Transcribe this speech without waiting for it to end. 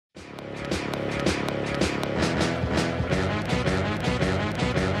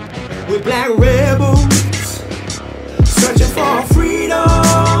We're black rebels, searching for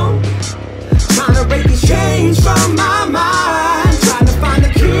freedom, trying to break these chains from my mind, trying to find the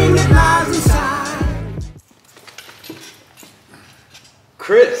king that lies inside.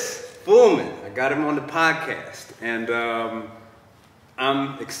 Chris Fullman, I got him on the podcast, and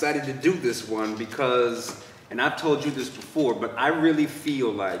I'm excited to do this one because, and I've told you this before, but I really feel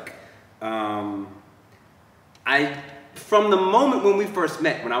like from the moment when we first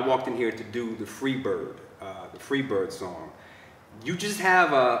met, when I walked in here to do the Freebird song, you just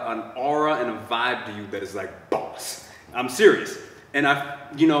have an aura and a vibe to you that is like boss. I'm serious. And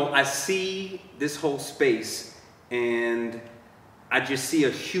I see this whole space and I just see a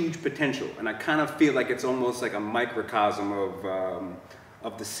huge potential. And I kind of feel like it's almost like a microcosm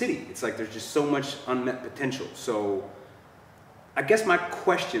of the city. It's like there's just so much unmet potential. So I guess my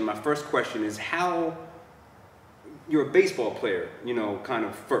first question is how, you're a baseball player, kind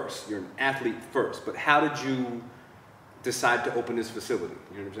of first. You're an athlete first, but how did you decide to open this facility?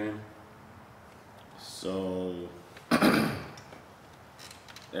 You know what I'm saying? So,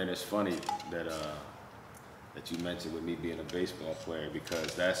 and it's funny that that you mentioned with me being a baseball player,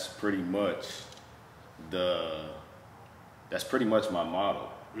 because that's pretty much my model,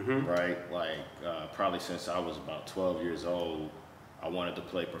 right? Like probably since I was about 12 years old, I wanted to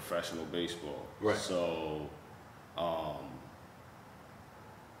play professional baseball. Right. So.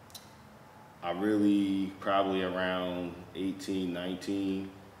 I really, probably around 18, 19,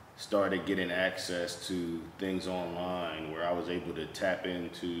 started getting access to things online where I was able to tap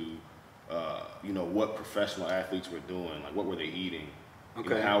into, what professional athletes were doing, like what were they eating,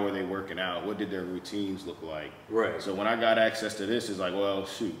 how were they working out, what did their routines look like. Right. So when I got access to this, it's like, well,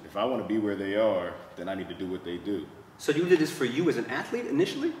 shoot, if I want to be where they are, then I need to do what they do. So you did this for you as an athlete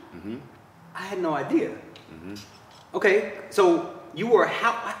initially? Mm-hmm. I had no idea. Mm-hmm. Okay, so you were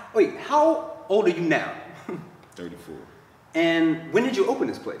how old are you now? 34. And when did you open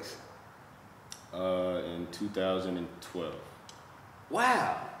this place? In 2012.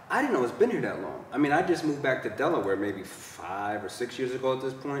 Wow, I didn't know it's been here that long. I mean, I just moved back to Delaware maybe 5 or 6 years ago at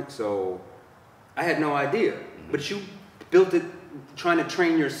this point, so I had no idea. Mm-hmm. But you built it trying to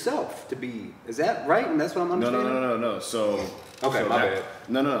train yourself to be, is that right? And that's what I'm understanding? No. So okay, my bad.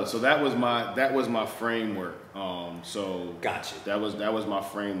 No. So that was my framework. So gotcha. That was my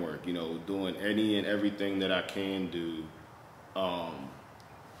framework. Doing any and everything that I can do, to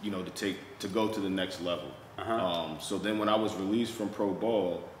go to the next level. Uh-huh. So then when I was released from pro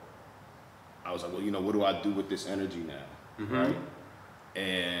ball, I was like, well, what do I do with this energy now, mm-hmm. right?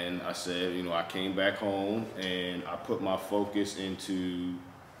 And I said, I came back home and I put my focus into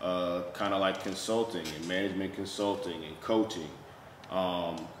kind of like consulting and management consulting and coaching.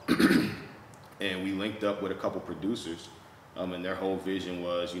 And we linked up with a couple producers, and their whole vision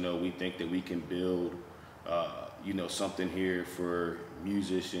was, we think that we can build, something here for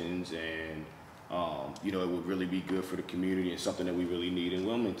musicians, and it would really be good for the community and something that we really need in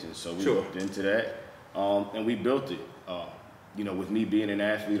Wilmington. So we looked into that, and we built it. With me being an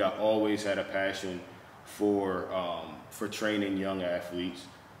athlete, I always had a passion for training young athletes.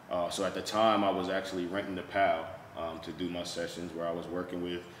 So at the time, I was actually renting the PAL to do my sessions, where I was working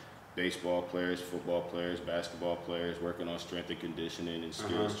with baseball players, football players, basketball players, working on strength and conditioning and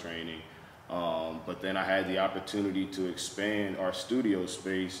skills training. But then I had the opportunity to expand our studio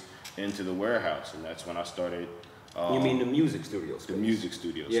space into the warehouse, and that's when I started. You mean the music studio space? The music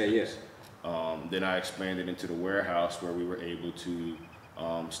studio space. Yeah. Then I expanded into the warehouse, where we were able to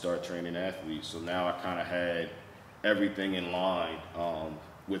start training athletes. So now I kind of had everything in line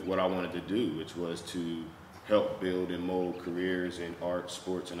with what I wanted to do, which was to help build and mold careers in art,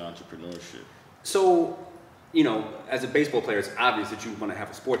 sports, and entrepreneurship. So, as a baseball player, it's obvious that you want to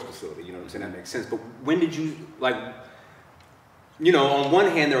have a sports facility, you know what I'm saying? That makes sense. But when did you, on one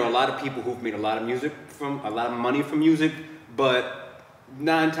hand, there are a lot of people who've made a lot of money from music, but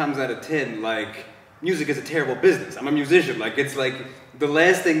 9 times out of 10, music is a terrible business. I'm a musician. It's like the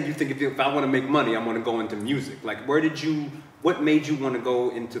last thing you think, if I want to make money, I want to go into music. What made you want to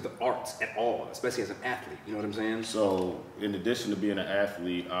go into the arts at all, especially as an athlete? You know what I'm saying? So, in addition to being an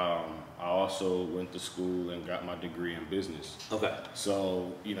athlete, I also went to school and got my degree in business. Okay.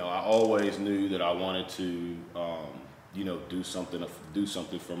 So, I always knew that I wanted to, do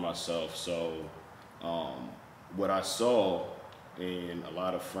something for myself. So, what I saw in a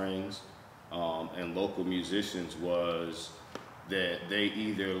lot of friends and local musicians was that they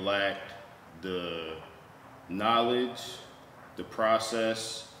either lacked the knowledge, the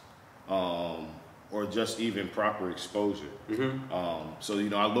process, or just even proper exposure. Mm-hmm. So,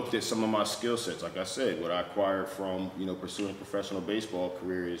 I looked at some of my skill sets. Like I said, what I acquired from, pursuing a professional baseball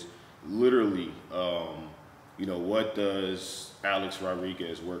career is, literally, you know, what does Alex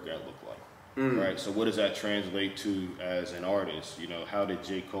Rodriguez workout look like, right? So what does that translate to as an artist? You know, how did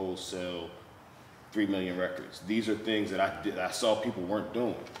J. Cole sell 3 million records? These are things that I saw people weren't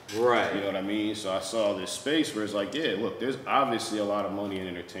doing. Right. You know what I mean? So I saw this space where it's like, yeah, look, there's obviously a lot of money in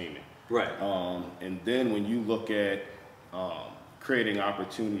entertainment. Right. And then when you look at creating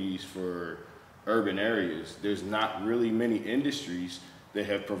opportunities for urban areas, there's not really many industries that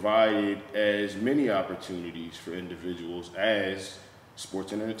have provided as many opportunities for individuals as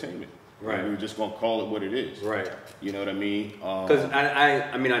sports and entertainment. Right. We're just gonna call it what it is. Right. You know what I mean? Because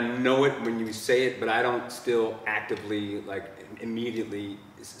I mean, I know it when you say it, but I don't still actively, like, immediately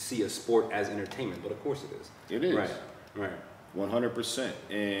see a sport as entertainment. But of course it is. It is. Right. Right. 100%.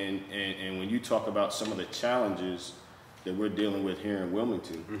 And when you talk about some of the challenges that we're dealing with here in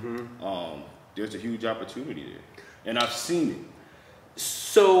Wilmington, there's a huge opportunity there, and I've seen it.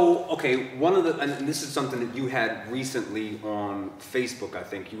 So, okay, one of the, and this is something that you had recently on Facebook, I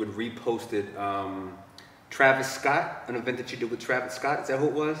think. You had reposted Travis Scott, an event that you did with Travis Scott. Is that who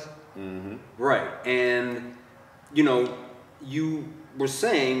it was? Mm-hmm. Right. And, you know, you were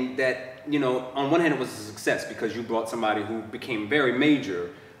saying that, you know, on one hand it was a success because you brought somebody who became very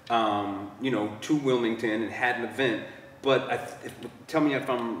major, you know, to Wilmington and had an event. But tell me if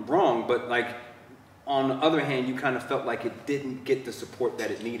I'm wrong, but like, on the other hand, you kind of felt like it didn't get the support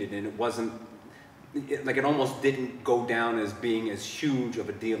that it needed, and it wasn't, like, it almost didn't go down as being as huge of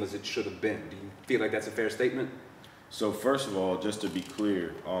a deal as it should have been. Do you feel like that's a fair statement? So first of all, just to be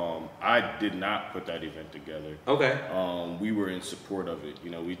clear, I did not put that event together. Okay. We were in support of it. You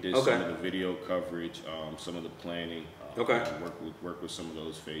know, we did some of the video coverage, some of the planning. Okay. Work with some of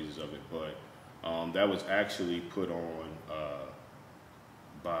those phases of it, but that was actually put on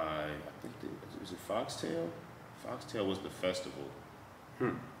by, I think, was it Foxtail? Foxtail was the festival.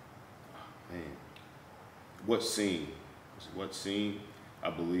 Man, What Scene? What Scene?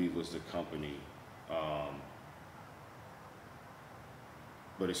 I believe was the company.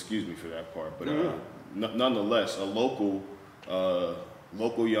 But excuse me for that part. But nonetheless, a local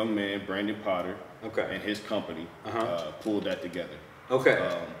young man, Brandon Potter, and his company pulled that together. Okay.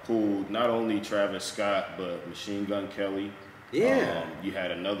 Pulled not only Travis Scott, but Machine Gun Kelly. Yeah. You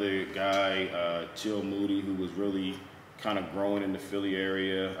had another guy, Chill Moody, who was really kind of growing in the Philly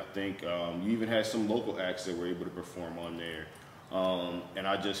area. I think you even had some local acts that were able to perform on there. And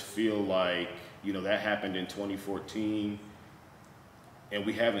I just feel like, you know, that happened in 2014, and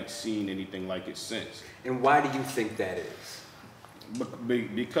we haven't seen anything like it since. And why do you think that is?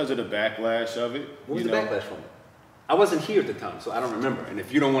 Because of the backlash of it. What was the backlash from it? I wasn't here at the time, so I don't remember. And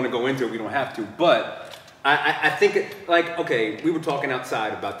if you don't want to go into it, we don't have to. But I think, like, okay, we were talking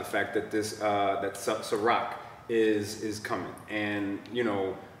outside about the fact that this that Ciroc is coming, and you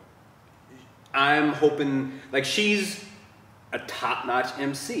know, I'm hoping, like, she's a top-notch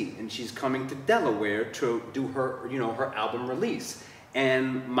MC, and she's coming to Delaware to do her, you know, her album release.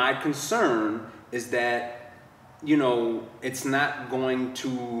 And my concern is that, you know, it's not going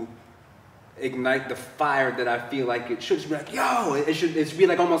to ignite the fire that I feel like it should. It should be like, yo, it should be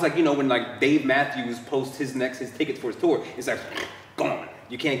like, almost like, you know, when like Dave Matthews posts his tickets for his tour, it's like, gone.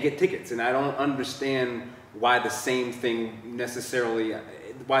 You can't get tickets. And I don't understand why the same thing necessarily,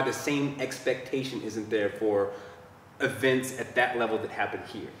 why the same expectation isn't there for events at that level that happen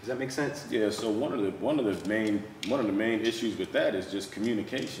here. Does that make sense? Yeah, so one of the main issues with that is just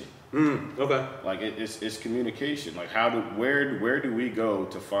communication. Okay. Like it's communication. Like where do we go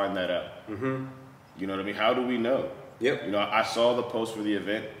to find that out? Mm-hmm. You know what I mean? How do we know? Yep. You know, I saw the post for the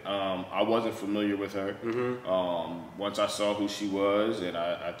event. I wasn't familiar with her. Mm-hmm. Once I saw who she was, and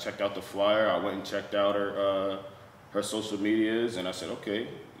I checked out the flyer, I went and checked out her social medias, and I said, okay,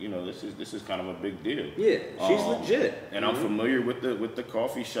 you know, this is kind of a big deal. Yeah, she's legit. And I'm familiar with the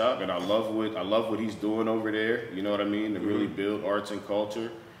coffee shop, and I love what he's doing over there. You know what I mean? To really build arts and culture.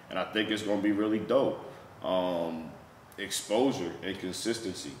 And I think it's going to be really dope. Exposure and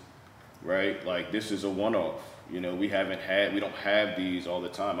consistency, right? Like, this is a one-off. You know, we don't have these all the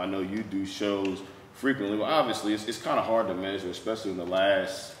time. I know you do shows frequently. Well, obviously, it's kind of hard to measure, especially in the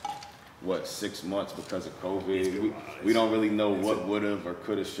last, 6 months because of COVID. We don't really know what would have or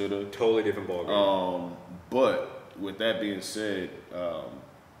could have, should have. Totally different ballgame. But with that being said,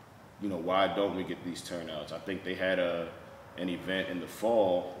 you know, why don't we get these turnouts? I think they had an event in the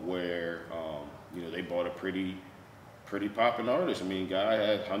fall where, you know, they bought a pretty poppin' artist. I mean, guy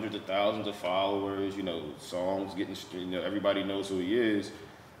had hundreds of thousands of followers, you know, songs getting, you know, everybody knows who he is.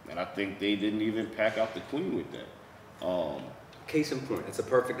 And I think they didn't even pack out the queen with that. Case in point, it's a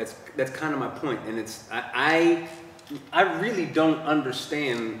perfect, that's kind of my point. And it's, I really don't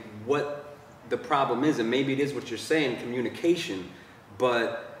understand what the problem is, and maybe it is what you're saying, communication,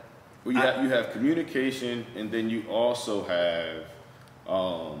 but well, you have communication, and then you also have,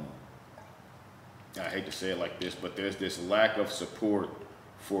 I hate to say it like this, but there's this lack of support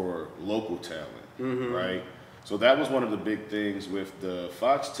for local talent, right? So that was one of the big things with the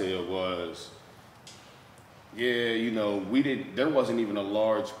Foxtail was, yeah, you know, there wasn't even a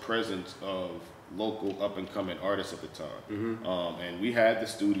large presence of local up-and-coming artists at the time. And we had the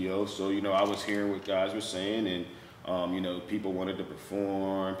studio, so, you know, I was hearing what guys were saying, and, you know, people wanted to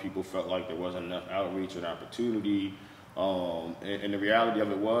perform, people felt like there wasn't enough outreach and opportunity, and the reality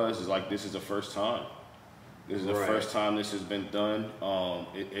of it is like, this is the first time. This is the first time this has been done.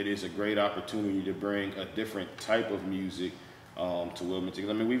 It is a great opportunity to bring a different type of music to Wilmington.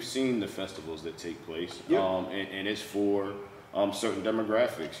 I mean, we've seen the festivals that take place, and it's for certain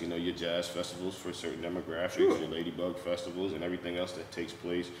demographics. You know, your jazz festivals for certain demographics, your Ladybug festivals, and everything else that takes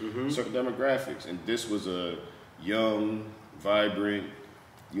place, certain demographics. And this was a young, vibrant,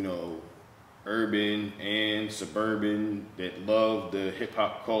 you know, urban and suburban that loved the hip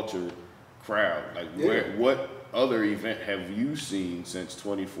hop culture crowd. Like, what other event have you seen since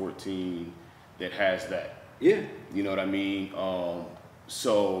 2014 that has that? Yeah. You know what I mean?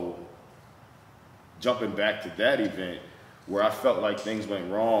 So jumping back to that event, where I felt like things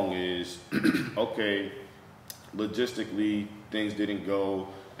went wrong is, okay, logistically, things didn't go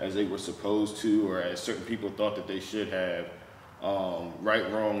as they were supposed to, or as certain people thought that they should have, right,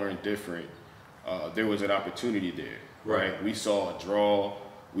 wrong, or indifferent. There was an opportunity there, right? We saw a draw.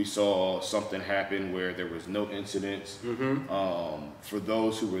 We saw something happen where there was no incidents. For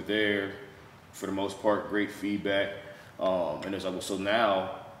those who were there, for the most part, great feedback. And it's like, so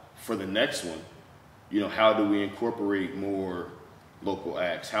now for the next one, you know, how do we incorporate more local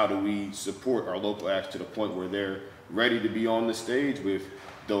acts? How do we support our local acts to the point where they're ready to be on the stage with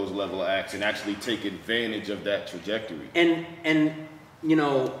those level of acts and actually take advantage of that trajectory? And you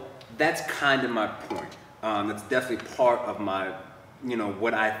know, that's kind of my point. That's definitely part of my, you know,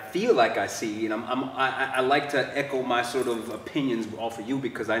 what I feel like I see, and I like to echo my sort of opinions off of you,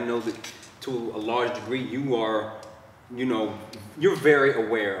 because I know that to a large degree you are, you know, you're very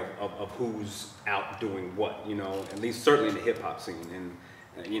aware of who's out doing what, you know, at least certainly in the hip hop scene,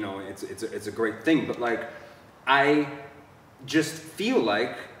 and you know, it's a great thing. But like, I just feel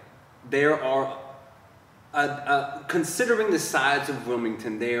like there are, considering the size of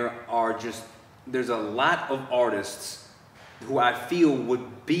Wilmington, there's a lot of artists who I feel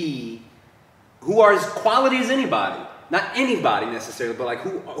would be, who are as quality as anybody. Not anybody necessarily, but like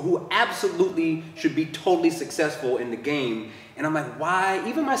who absolutely should be totally successful in the game. And I'm like, why?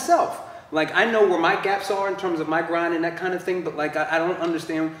 Even myself. Like, I know where my gaps are in terms of my grind and that kind of thing, but like, I don't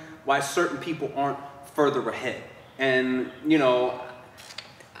understand why certain people aren't further ahead. And, you know,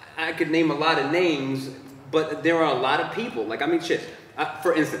 I could name a lot of names, but there are a lot of people. Like, I mean, shit.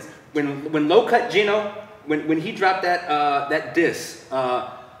 For instance, when Low Cut Gino, when he dropped that diss,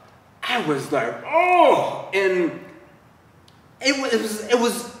 I was like, oh, and it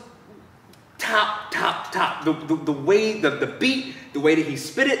was top. The way, the beat, the way that he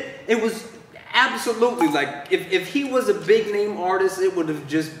spit it was absolutely like, if he was a big name artist, it would have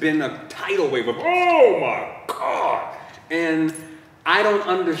just been a tidal wave of, oh my God. And I don't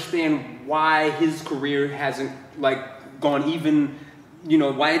understand why his career hasn't like gone even, you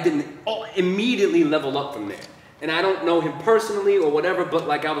know, why it didn't immediately level up from there. And I don't know him personally or whatever, but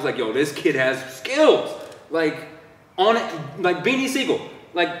like, I was like, yo, this kid has skills. Like, on it, like Beanie Siegel.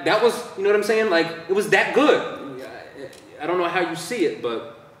 Like, that was, you know what I'm saying? Like, it was that good. I don't know how you see it,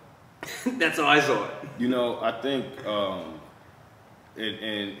 but that's how I saw it. You know, I think,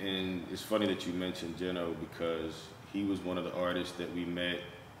 and it's funny that you mentioned Geno, because he was one of the artists that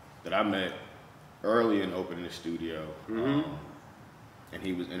I met early in opening the studio. And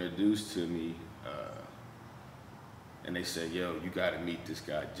he was introduced to me, and they said, yo, you gotta meet this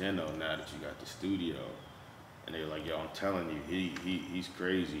guy Geno now that you got the studio. And they were like, yo, I'm telling you, he's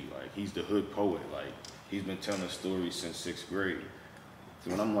crazy. Like, he's the hood poet. Like, he's been telling stories since 6th grade. So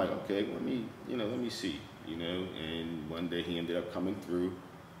when I'm like, okay, let me see, you know. And one day he ended up coming through,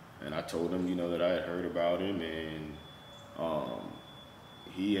 and I told him, you know, that I had heard about him, and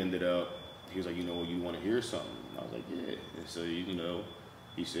he was like, you know, you want to hear something? And I was like, yeah. And so, you know,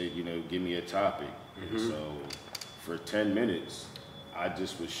 he said, you know, give me a topic. And so for 10 minutes, I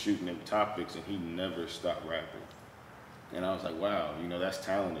just was shooting him topics, and he never stopped rapping. And I was like, wow, you know, that's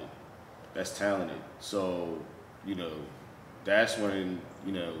talented. That's talented. So, you know, that's when,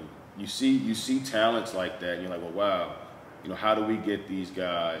 you know, you see talents like that, and you're like, well, wow, you know, how do we get these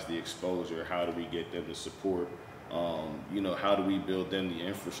guys the exposure? How do we get them the support? You know, how do we build them the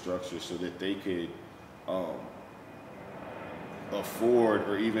infrastructure so that they could afford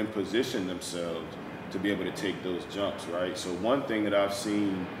or even position themselves to be able to take those jumps, right? So one thing that I've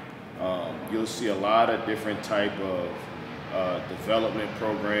seen, you'll see a lot of different type of development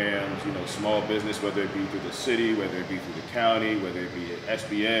programs, you know, small business, whether it be through the city, whether it be through the county, whether it be at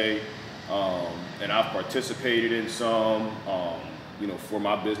SBA, and I've participated in some, you know, for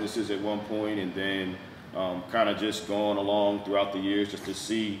my businesses at one point, and then kind of just going along throughout the years just to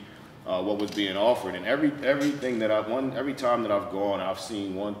see what was being offered. And every time that I've gone, I've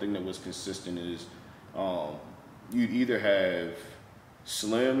seen one thing that was consistent is you'd either have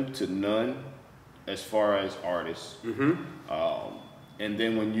slim to none as far as artists, and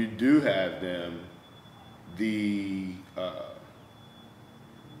then when you do have them, the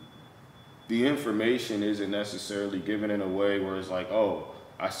information isn't necessarily given in a way where it's like, oh,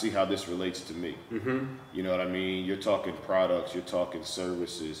 I see how this relates to me. You know what I mean? You're talking products, you're talking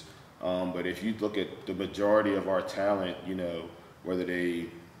services. But if you look at the majority of our talent, you know, whether they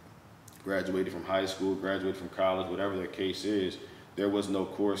graduated from high school, graduated from college, whatever their case is, there was no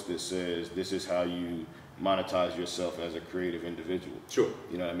course that says this is how you monetize yourself as a creative individual. Sure.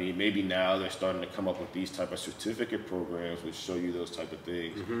 You know what I mean? Maybe now they're starting to come up with these type of certificate programs which show you those type of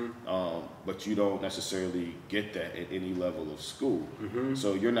things. But you don't necessarily get that at any level of school.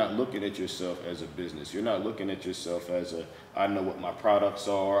 So you're not looking at yourself as a business. You're not looking at yourself as I know what my products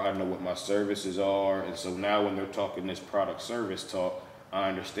are, I know what my services are, and so now when they're talking this product service talk, I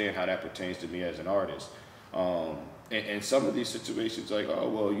understand how that pertains to me as an artist. And some of these situations, like, oh,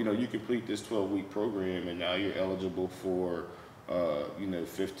 well, you know, you complete this 12-week program and now you're eligible for, you know,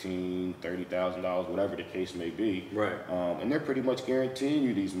 $15,000, $30,000, whatever the case may be. Right. And they're pretty much guaranteeing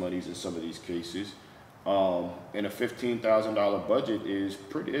you these monies in some of these cases. And a $15,000 budget is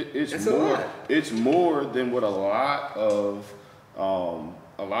it's more than what a lot of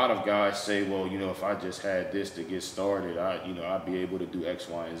guys say, well, you know, if I just had this to get started, I'd be able to do X,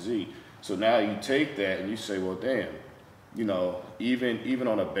 Y, and Z. So now you take that and you say, well, damn, you know, even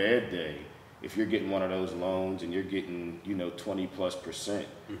on a bad day, if you're getting one of those loans and you're getting, you know, 20+%,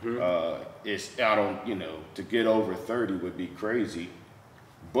 you know, to get over 30 would be crazy.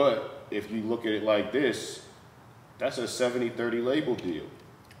 But if you look at it like this, that's a 70-30 label deal.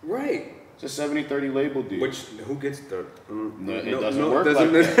 Right. It's a 70-30 label deal. Which, who gets the... it doesn't work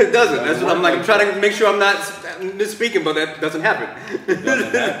like that. It doesn't. That's what I'm like, I'm trying to make sure I'm not misspeaking, but that doesn't happen. It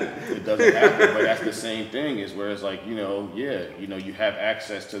doesn't happen. It doesn't happen, but that's the same thing, is where it's like, you know, yeah, you know, you have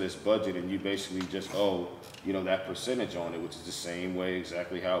access to this budget and you basically just owe, you know, that percentage on it, which is the same way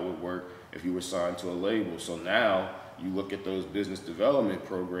exactly how it would work if you were signed to a label. So now you look at those business development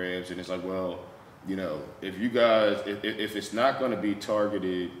programs and it's like, well, you know, if you guys, if it's not going to be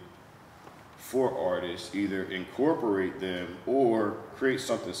targeted for artists, either incorporate them or create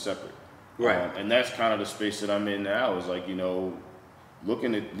something separate. Right. And that's kind of the space that I'm in now, is like, you know,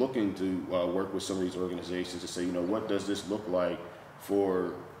 looking to work with some of these organizations to say, you know, what does this look like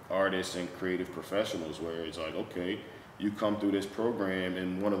for artists and creative professionals, where it's like, okay, you come through this program,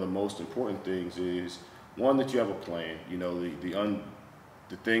 and one of the most important things is, one, that you have a plan. You know, the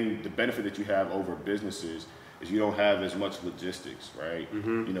benefit that you have over businesses is you don't have as much logistics, right?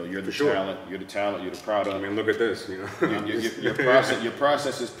 You know, you're the talent, you're the product. I mean, look at this, you know. your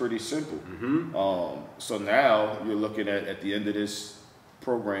process is pretty simple. So now you're looking at the end of this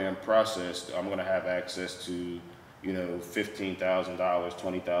program process, I'm gonna have access to, you know, $15,000,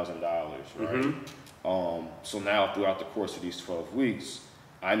 $20,000, right? So now throughout the course of these 12 weeks,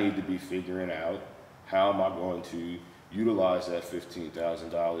 I need to be figuring out, how am I going to utilize that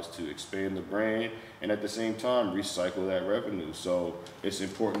 $15,000 to expand the brand, and at the same time recycle that revenue. So it's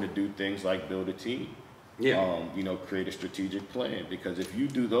important to do things like build a team. Yeah. You know, create a strategic plan, because if you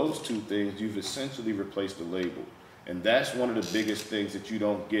do those two things, you've essentially replaced the label, and that's one of the biggest things that you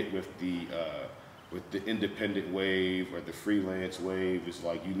don't get with the independent wave or the freelance wave. Is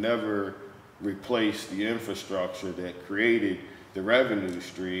like, you never replace the infrastructure that created the revenue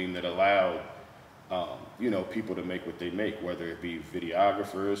stream that allowed you know, people to make what they make, whether it be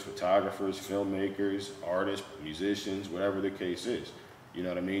videographers, photographers, filmmakers, artists, musicians, whatever the case is. You know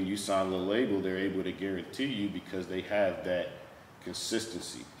what I mean? You sign a label, they're able to guarantee you, because they have that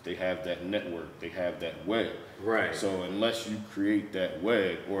consistency, they have that network, they have that web. Right. So unless you create that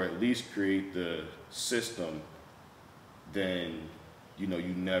web, or at least create the system, then, you know,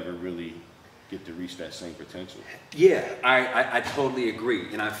 you never really get to reach that same potential. Yeah, I totally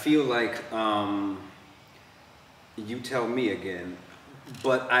agree. And I feel like, you tell me again,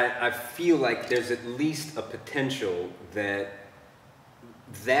 but I feel like there's at least a potential that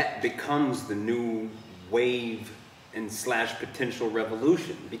becomes the new wave and slash potential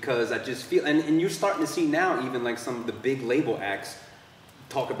revolution, because I just feel, and you're starting to see now even like some of the big label acts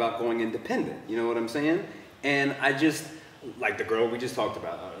talk about going independent, you know what I'm saying? And I just, like the girl we just talked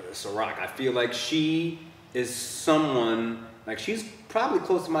about, Ciroc, I feel like she is someone, like she's probably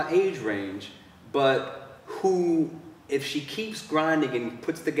close to my age range, but who, if she keeps grinding and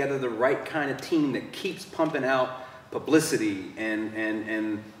puts together the right kind of team that keeps pumping out publicity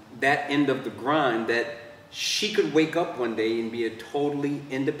and that end of the grind, that she could wake up one day and be a totally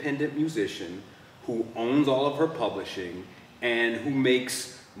independent musician who owns all of her publishing and who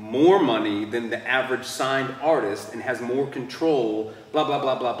makes more money than the average signed artist and has more control, blah, blah,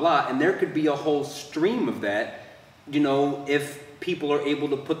 blah, blah, blah. And there could be a whole stream of that, you know, if people are able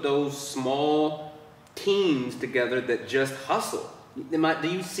to put those small teams together that just hustle. Do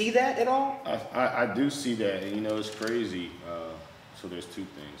you see that at all? I do see that, and you know, it's crazy. So there's two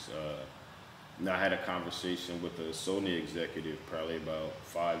things. I had a conversation with a Sony executive probably about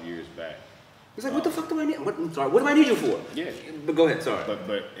 5 years back. He's like, what the fuck do I need? I'm sorry, what do I need you for? Yeah. But go ahead, sorry.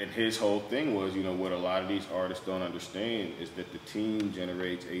 But and his whole thing was, you know, what a lot of these artists don't understand is that the team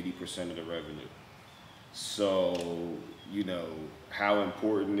generates 80% of the revenue. So, you know, how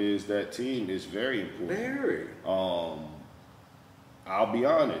important is that team is very important. Very. I'll be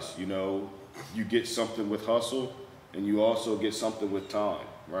honest, you know, you get something with hustle and you also get something with time,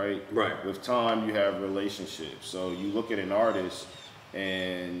 right? Right. With time, you have relationships. So you look at an artist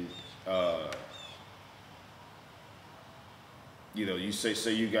and, you know, you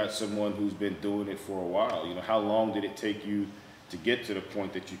say you got someone who's been doing it for a while. You know, how long did it take you to get to the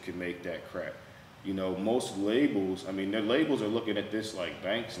point that you can make that crap? You know, most labels, I mean, their labels are looking at this like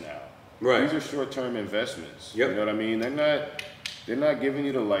banks now. Right. These are short-term investments. Yep. You know what I mean? They're not giving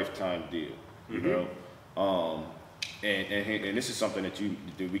you the lifetime deal. You know, and this is something that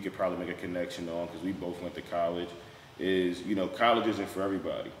we could probably make a connection on because we both went to college. Is, you know, college isn't for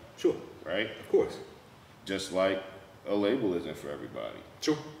everybody. Sure. Right. Of course. Just like a label isn't for everybody.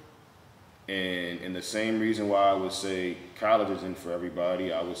 Sure. And the same reason why I would say college isn't for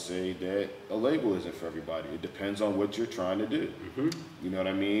everybody, I would say that a label isn't for everybody. It depends on what you're trying to do. You know what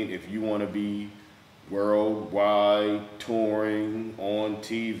I mean? If you want to be worldwide, touring, on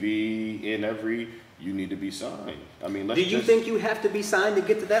TV, you need to be signed. I mean, do you think you have to be signed to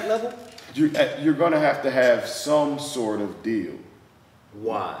get to that level? You're going to have some sort of deal.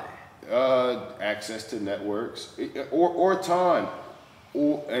 Why? Access to networks or time.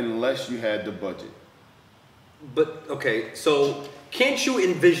 Or unless you had the budget. But, okay, so can't you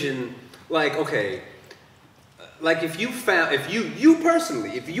envision, like, okay, like if you found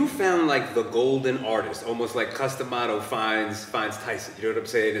like the golden artist, almost like Customato finds Tyson, you know what I'm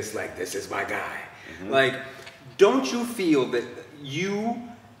saying? It's like, this is my guy. Like, don't you feel that you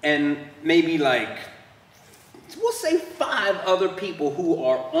and maybe like, we'll say 5 other people who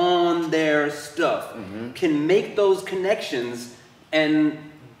are on their stuff can make those connections and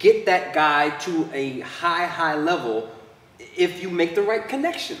get that guy to a high level if you make the right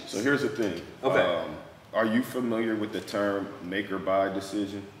connections? So here's the thing. Okay. Are you familiar with the term make or buy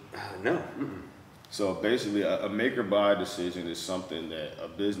decision? No. So basically, a make or buy decision is something that a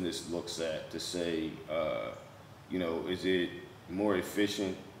business looks at to say, you know, is it more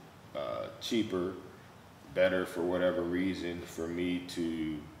efficient, cheaper, better for whatever reason for me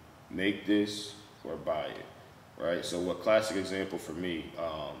to make this or buy it? Right. So a classic example for me,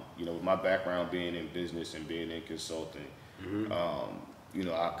 you know, with my background being in business and being in consulting, you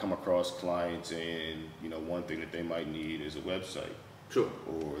know, I come across clients and, you know, one thing that they might need is a website. Sure.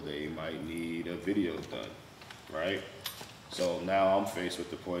 Or they might need a video done. Right. So now I'm faced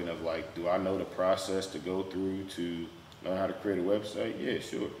with the point of like, do I know the process to go through to learn how to create a website? Yeah,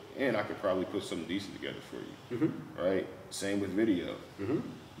 sure. And I could probably put something decent together for you. Right. Same with video.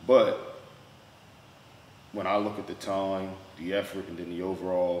 But when I look at the time, the effort, and then the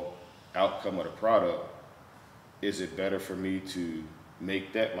overall outcome of the product, is it better for me to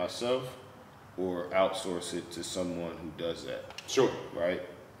make that myself or outsource it to someone who does that? Sure. Right?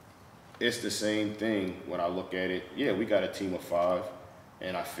 It's the same thing when I look at it. Yeah, we got a team of 5,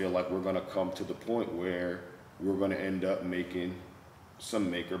 and I feel like we're going to come to the point where we're going to end up making some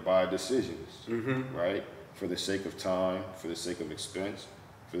make or buy decisions, right? For the sake of time, for the sake of expense,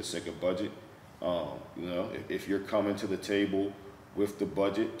 for the sake of budget. You know, if you're coming to the table with the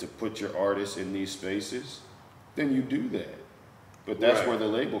budget to put your artists in these spaces, then you do that. But that's where the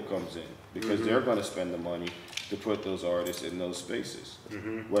label comes in, because they're going to spend the money to put those artists in those spaces,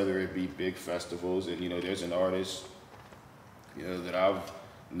 whether it be big festivals. And, you know, there's an artist, you know, that I've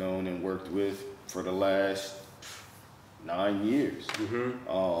known and worked with for the last 9 years.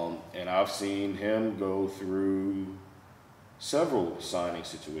 And I've seen him go through several signing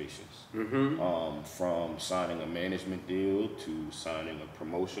situations, from signing a management deal to signing a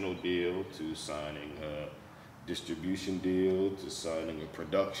promotional deal to signing a distribution deal to signing a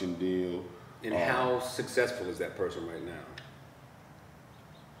production deal. And how successful is that person right now?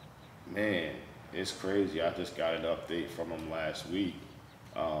 Man, it's crazy. I just got an update from him last week.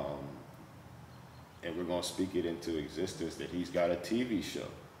 And we're going to speak it into existence that he's got a TV show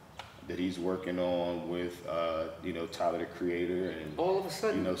that he's working on with, Tyler the Creator, and all of a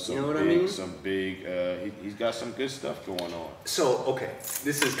sudden, he's got some good stuff going on. So, okay,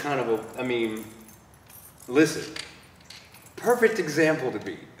 this is kind of listen, perfect example to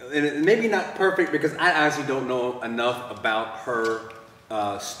be, and maybe not perfect because I honestly don't know enough about her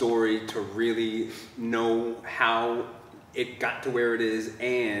story to really know how it got to where it is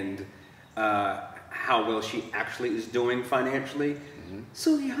and how well she actually is doing financially.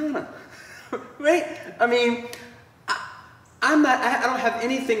 So Rihanna, right? I mean, I don't have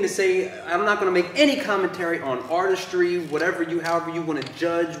anything to say. I'm not going to make any commentary on artistry, however you want to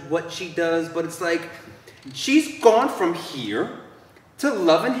judge what she does. But it's like, she's gone from here to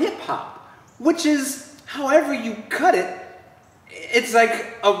love and hip hop, which is, however you cut it, it's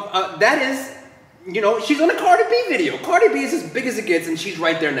like, that is, she's on a Cardi B video. Cardi B is as big as it gets, and she's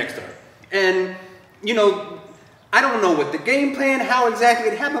right there next to her. And, I don't know what the game plan, how exactly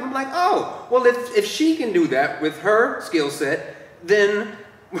it happened. I'm like, oh, well, if she can do that with her skill set, then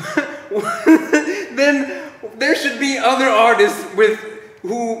then there should be other artists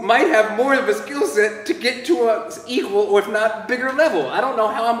who might have more of a skill set to get to a equal or if not bigger level. I don't know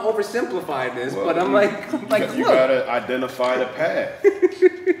how I'm oversimplifying this, but I'm like, you gotta identify the path.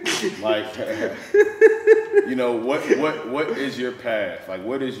 What is your path? Like,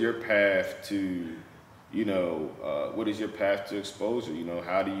 what is your path to, what is your path to exposure?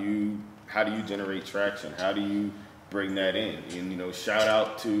 How do you generate traction? How do you bring that in? And shout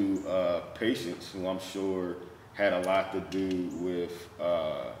out to Patience, who I'm sure had a lot to do with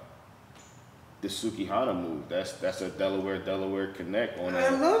the Sukihana move. That's a Delaware Connect on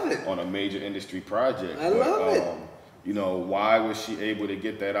a major industry project. I love it. Why was she able to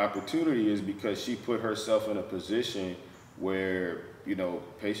get that opportunity is because she put herself in a position where,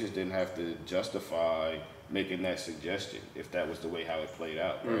 Patience didn't have to justify making that suggestion if that was the way how it played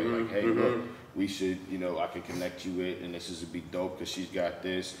out, right? Like, hey, look, we should, I can connect you with, and this is be dope because she's got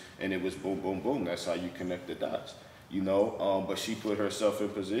this, and it was boom, boom, boom. That's how you connect the dots, but she put herself in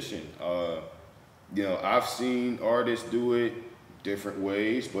position. I've seen artists do it different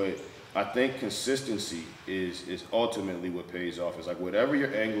ways, but I think consistency is ultimately what pays off. It's like whatever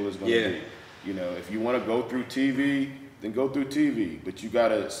your angle is going to be. If you want to go through TV, then go through TV. But you got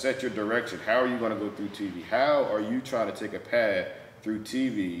to set your direction. How are you going to go through TV? How are you trying to take a path through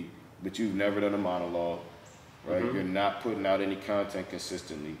TV, but you've never done a monologue, right? You're not putting out any content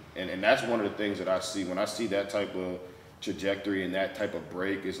consistently. And that's one of the things that I see. When I see that type of trajectory and that type of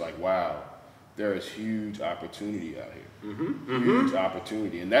break, it's like, wow, there is huge opportunity out here. Huge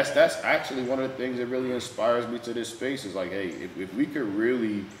opportunity. And that's actually one of the things that really inspires me to this space is like, hey, if we could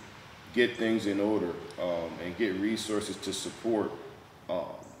really get things in order and get resources to support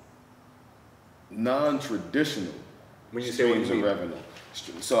non-traditional streams of revenue.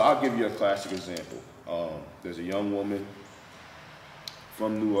 So I'll give you a classic example. There's a young woman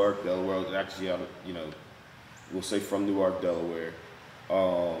from Newark, Delaware, actually, we'll say from Newark, Delaware,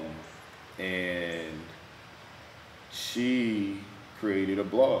 and she created a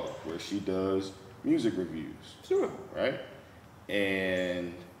blog where she does music reviews. Sure. Right?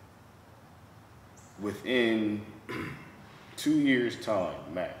 And within 2 years' time,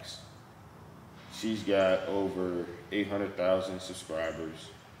 max, she's got over 800,000 subscribers,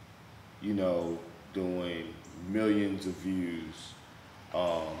 doing millions of views.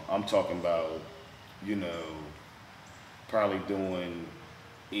 I'm talking about, probably doing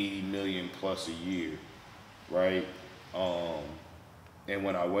 80 million plus a year, right? And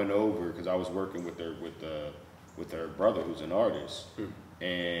when I went over, because I was working with her brother, who's an artist,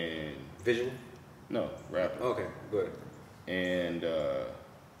 and visual. No, rapper. Okay, good. And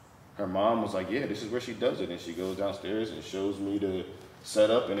her mom was like, yeah, this is where she does it. And she goes downstairs and shows me the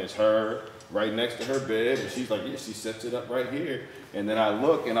setup, and it's her right next to her bed. And she's like, yeah, she sets it up right here. And then I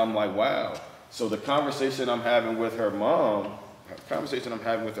look, and I'm like, wow. So the conversation I'm having with her mom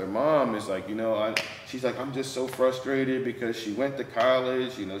is like, she's like, I'm just so frustrated because she went to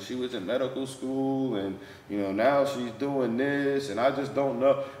college, she was in medical school, and, now she's doing this, and I just don't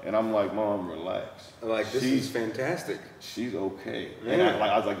know. And I'm like, Mom, relax. Like, this is fantastic. She's okay. Yeah. And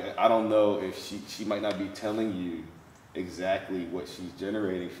I was like, I don't know if she might not be telling you exactly what she's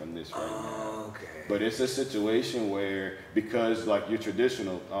generating from this right now. Okay. But it's a situation where, because like you're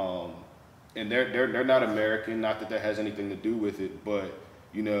traditional, and they're not American, not that has anything to do with it, but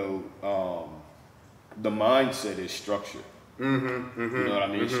you know, the mindset is structure. You know what I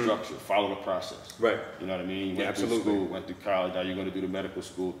mean? Structure. Follow the process. Right. You know what I mean? You went Absolutely. through school, went through college. Now you're going to do the medical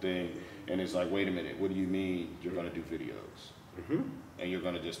school thing, and it's like, wait a minute. What do you mean you're going to do videos? And you're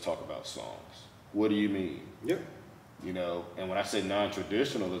going to just talk about songs? What do you mean? Yep. You know, and when I say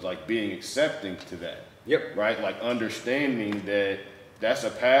non-traditional, it's like being accepting to that. Yep. Right? Like understanding that that's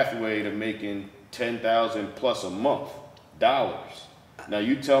a pathway to making $10,000 plus a month dollars. Now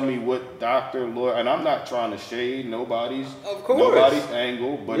you tell me what doctor, lawyer, and I'm not trying to shade nobody's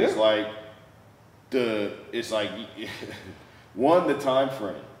angle, but it's like one, the time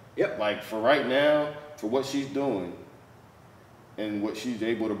frame. Yep. Like for right now, for what she's doing and what she's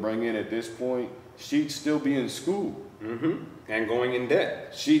able to bring in at this point, she'd still be in school. And going in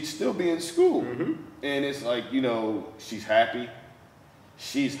debt. She'd still be in school. And it's like, you know, she's happy.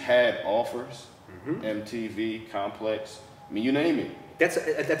 She's had offers, MTV, Complex. I mean, you name it. That's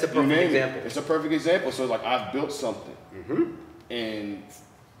a perfect example. It's a perfect example. So it's like, I've built something. And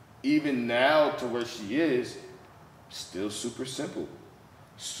even now to where she is, still super simple.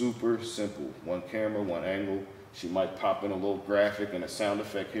 Super simple. One camera, one angle. She might pop in a little graphic and a sound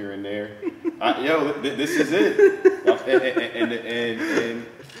effect here and there. This is it.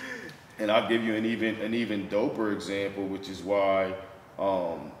 And I'll give you an even doper example, which is why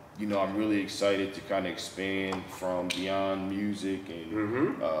you know, I'm really excited to kind of expand from beyond music and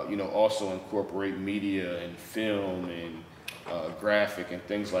you know, also incorporate media and film and graphic and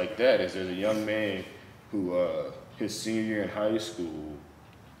things like that. As there's a young man who his senior year in high school,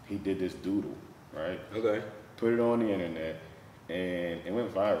 he did this doodle, right? Okay. Put it on the internet, and it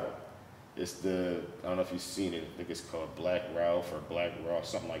went viral. It's I don't know if you've seen it. I think it's called Black Ralph or Black Ross,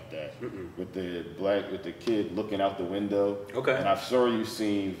 something like that. With the kid looking out the window. Okay. And I'm sure you've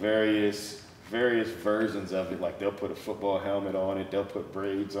seen various versions of it. Like they'll put a football helmet on it. They'll put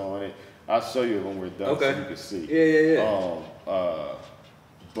braids on it. I'll show you when we're done so you can see. Yeah.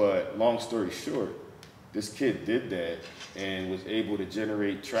 But long story short, this kid did that and was able to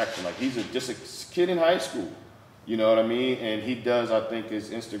generate traction. Like he's just a kid in high school. You know what I mean? And he does, I think his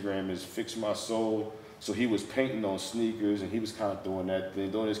Instagram is Fix My Soul. So he was painting on sneakers and he was kind of doing that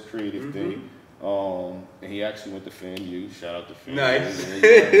thing, doing his creative thing. And he actually went to FAMU. Shout out to FAMU. Nice.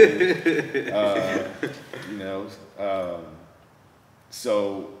 You know,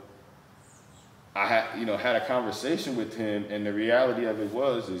 so I had a conversation with him, and the reality of it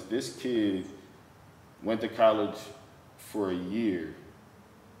is this kid went to college for a year.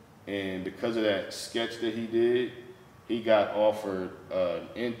 And because of that sketch that he did, he got offered an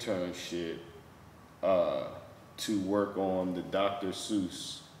internship to work on the Dr.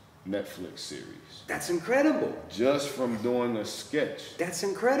 Seuss Netflix series. That's incredible. Just from doing a sketch. That's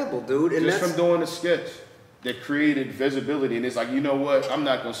incredible, dude. And from doing a sketch that created visibility. And it's like, you know what? I'm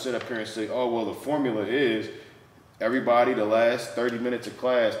not going to sit up here and say, oh, well, the formula is everybody, the last 30 minutes of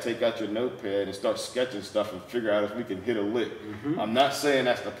class, take out your notepad and start sketching stuff and figure out if we can hit a lick. I'm not saying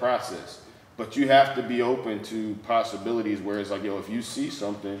that's the process, but you have to be open to possibilities where it's like, yo, if you see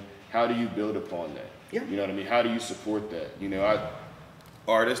something, how do you build upon that? Yeah. You know what I mean? How do you support that? You know,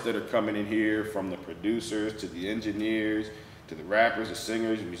 artists that are coming in here, from the producers to the engineers to the rappers, the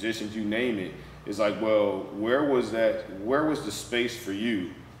singers, musicians, you name it, it's like, well, where was the space for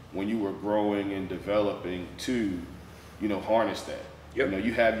you when you were growing and developing to, you know, harness that? Yep. You know,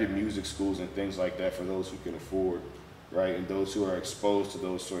 you have your music schools and things like that for those who can afford, right? And those who are exposed to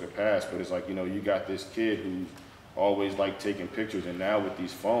those sort of paths. But it's like, you know, you got this kid who always liked taking pictures, and now with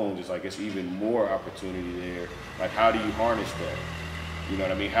these phones, it's like it's even more opportunity there. Like, how do you harness that? You know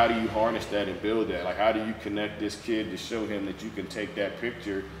what I mean? How do you harness that and build that? Like, how do you connect this kid to show him that you can take that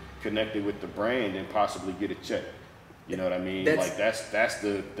picture, connect it with the brand, and possibly get a check? You know what I mean? That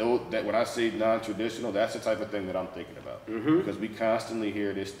when I say non-traditional, that's the type of thing that I'm thinking about. Because we constantly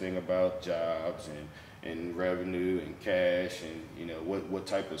hear this thing about jobs and revenue and cash, and you know what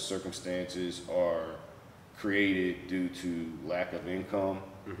type of circumstances are created due to lack of income.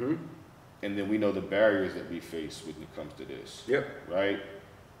 And then we know the barriers that we face when it comes to this. Yep. Right?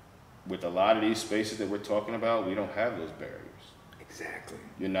 With a lot of these spaces that we're talking about, we don't have those barriers. Exactly.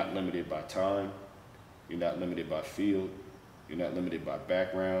 You're not limited by time. You're not limited by field. You're not limited by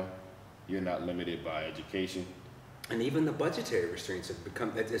background. You're not limited by education. And even the budgetary restraints have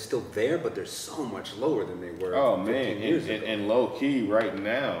become, they're still there, but they're so much lower than they were 15 years ago. And low key right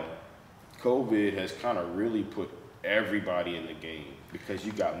now, COVID has kind of really put everybody in the game, because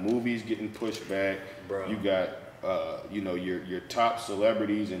you got movies getting pushed back. Bro. You got you know, your top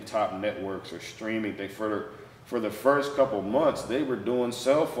celebrities and top networks are streaming. For the first couple months, they were doing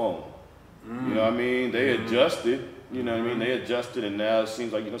cell phone. You know what I mean? They adjusted. You know what I mean? They adjusted, and now it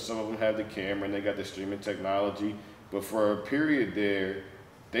seems like, you know, some of them have the camera and they got the streaming technology. But for a period there,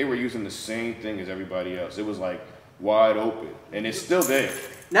 they were using the same thing as everybody else. It was like wide open, and it's still there.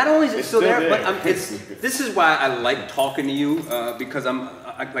 Not only is it still there, but this is why I like talking to you, because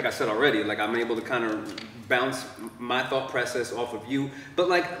like I said already, like I'm able to kind of bounce my thought process off of you. But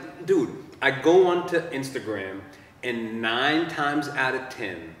like, dude, I go onto Instagram, and 9 times out of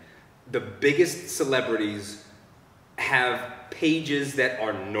 10, the biggest celebrities have pages that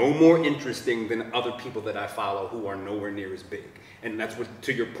are no more interesting than other people that I follow who are nowhere near as big. And that's what,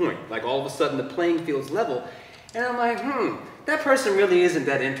 to your point, like all of a sudden the playing field's level. And I'm like, that person really isn't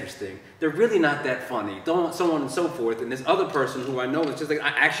that interesting. They're really not that funny, so on and so forth. And this other person who I know, it's just like, I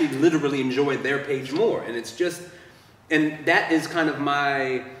actually literally enjoy their page more. And it's just, and that is kind of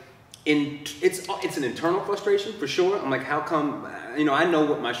my, it's an internal frustration for sure. I'm like, how come, you know, I know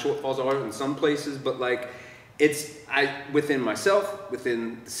what my shortfalls are in some places, but like, within myself,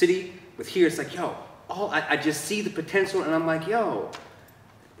 within the city, with here, it's like, yo, I just see the potential, and I'm like, yo,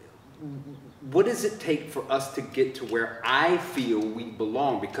 what does it take for us to get to where I feel we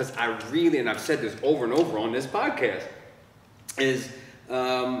belong? Because I really, and I've said this over and over on this podcast, is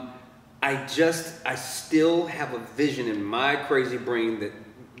I still have a vision in my crazy brain that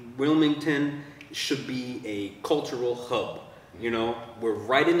Wilmington should be a cultural hub. You know, we're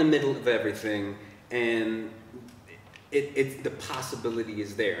right in the middle of everything, and the possibility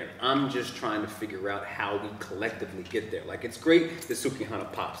is there, and I'm just trying to figure out how we collectively get there. Like, it's great that Sukihana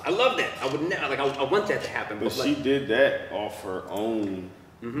pops. I love that. I would never, like, I want that to happen. But she did that off her own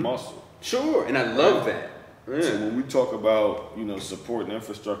muscle. Sure, and I love that. Yeah. So when we talk about, you know, supporting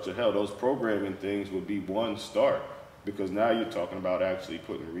infrastructure, hell, those programming things would be one start, because now you're talking about actually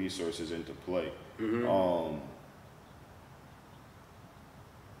putting resources into play.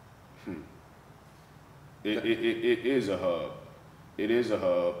 It is a hub. It is a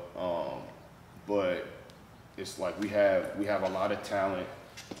hub, but it's like we have a lot of talent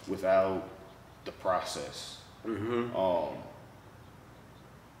without the process.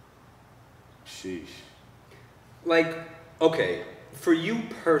 Sheesh. Like, okay, for you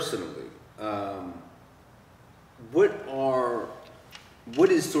personally, what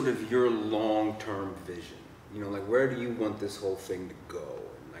is sort of your long-term vision? You know, like, where do you want this whole thing to go?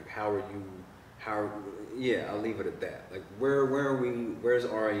 And like, yeah, I'll leave it at that. Like, where's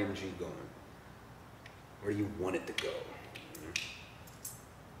RIMG going? Where do you want it to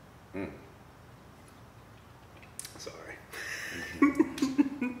go? Sorry.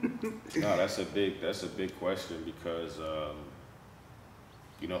 No, that's a big question, because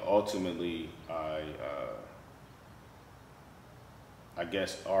you know, ultimately I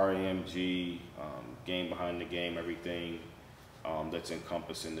guess RIMG, game behind the game, everything that's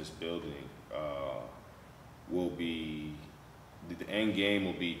encompassed in this building will be, the end game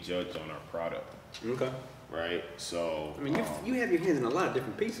will be judged on our product. Okay. Right? So I mean, you have your hands in a lot of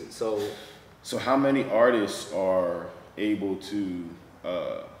different pieces. So how many artists are able to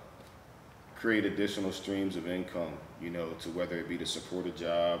create additional streams of income, you know, to whether it be to support a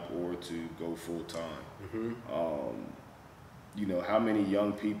job or to go full time? You know, how many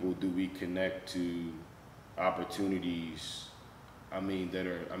young people do we connect to opportunities? I mean,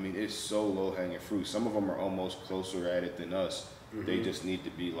 it's so low hanging fruit. Some of them are almost closer at it than us. They just need to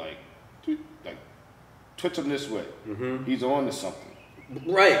be like twitch him this way. He's on to something.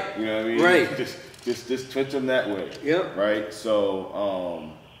 Right. You know what I mean? Right. Just twitch him that way. Yep. Right.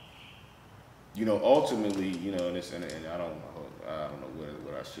 So, you know, ultimately, you know, and I don't know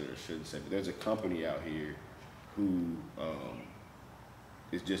what I should or shouldn't say, but there's a company out here who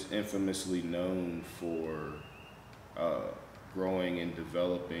is just infamously known for growing and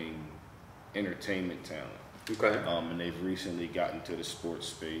developing entertainment talent. Okay. And they've recently gotten to the sports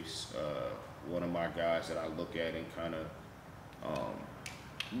space. One of my guys that I look at and kind of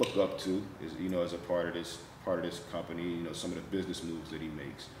look up to is, you know, as a part of this company, you know, some of the business moves that he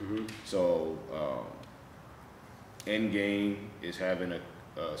makes. So Endgame is having a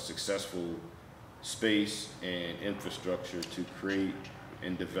successful space and infrastructure to create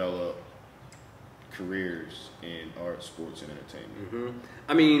and develop careers in art, sports, and entertainment.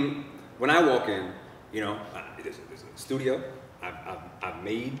 I mean, when I walk in, you know, there's a studio. I've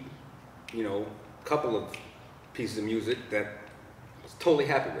made, you know, a couple of pieces of music that I was totally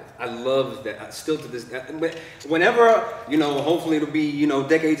happy with. I love that. Still to this, whenever, you know, hopefully it'll be, you know,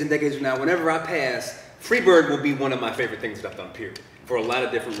 decades and decades from now, whenever I pass, Freebird will be one of my favorite things that I've done, period. for a lot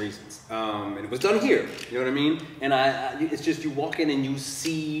of different reasons. And it was done here, you know what I mean? And it's just you walk in and you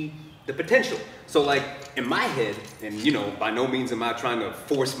see the potential. So like in my head, and you know, by no means am I trying to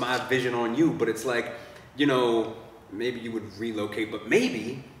force my vision on you, but it's like, you know, maybe you would relocate, but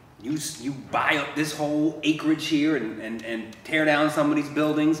maybe you buy up this whole acreage here and tear down some of these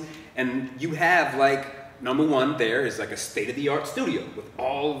buildings, and you have like, number one, there is like a state-of-the-art studio with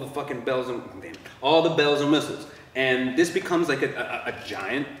all the fucking bells and whistles. And this becomes like a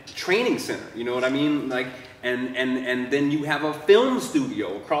giant training center, you know what I mean? Like, and then you have a film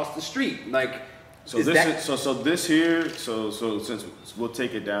studio across the street. Like, so since we'll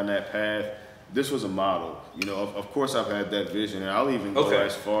take it down that path, this was a model. You know, of course I've had that vision, and I'll even go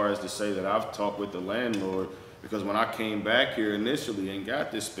as far as to say that I've talked with the landlord, because when I came back here initially and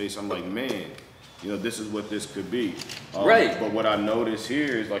got this space, I'm like, man, you know, this is what this could be. Right. But what I noticed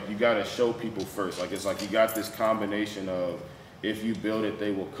here is like you got to show people first. Like it's like you got this combination of if you build it,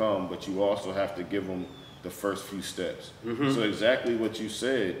 they will come, but you also have to give them the first few steps. So exactly what you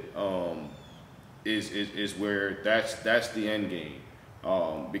said is where that's the end game.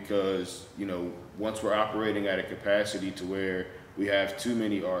 Because you know, once we're operating at a capacity to where we have too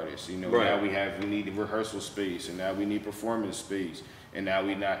many artists, you know, now we need rehearsal space, and now we need performance space. And now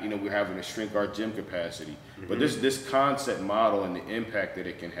we're having to shrink our gym capacity. But this concept model and the impact that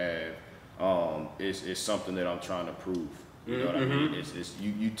it can have is something that I'm trying to prove. You know what I mean? It's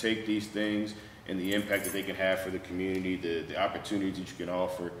you take these things and the impact that they can have for the community, the opportunities that you can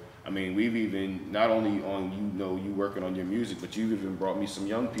offer. I mean, we've even, not only on you working on your music, but you've even brought me some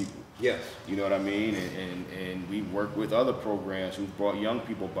young people. Yes. You know what I mean? And we work with other programs who've brought young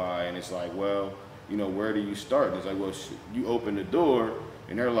people by, and it's like, well, you know, where do you start? And it's like, well, you open the door,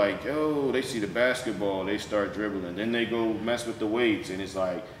 and they're like, yo, they see the basketball, they start dribbling. Then they go mess with the weights, and it's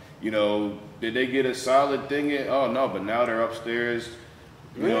like, you know, did they get a solid thing in? Oh, no, but now they're upstairs,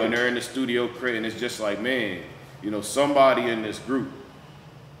 you know, and they're in the studio creating. It's just like, man, you know, somebody in this group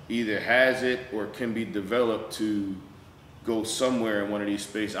either has it or can be developed to go somewhere in one of these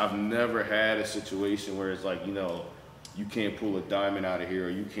spaces. I've never had a situation where it's like, you know, you can't pull a diamond out of here, or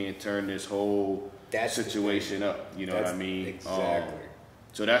you can't turn this whole situation up. You know what I mean? Exactly.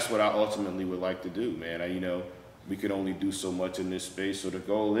 So that's what I ultimately would like to do, man. You know, we can only do so much in this space, so the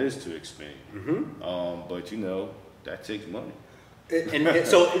goal is to expand. But you know, that takes money. And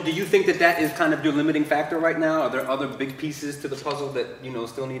so, do you think that is kind of your limiting factor right now? Are there other big pieces to the puzzle that, you know,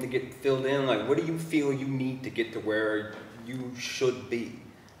 still need to get filled in? Like, what do you feel you need to get to where you should be?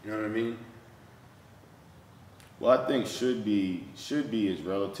 You know what I mean? Well, I think should be is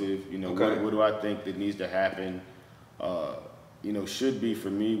relative. You know, what do I think that needs to happen? You know, should be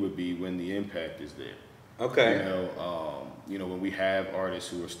for me would be when the impact is there. Okay. You know, when we have artists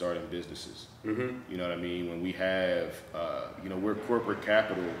who are starting businesses. You know what I mean? When we have, you know, we're corporate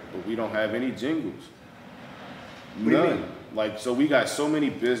capital, but we don't have any jingles. None. Like, so we got so many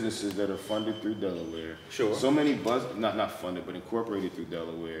businesses that are funded through Delaware. Sure. So many not funded, but incorporated through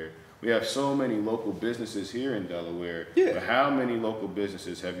Delaware. We have so many local businesses here in Delaware. Yeah. But how many local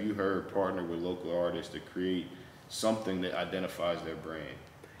businesses have you heard partner with local artists to create something that identifies their brand?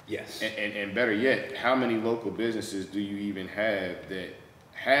 Yes. And better yet, how many local businesses do you even have that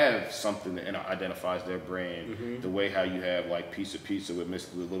have something that identifies their brand the way how you have like Piece of Pizza with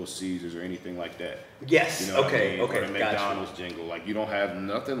Little Caesars or anything like that? Yes. You know okay. Or the McDonald's jingle. Like, you don't have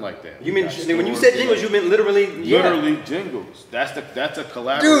nothing like that. You mean when you said jingles, you meant literally? Literally jingles. That's a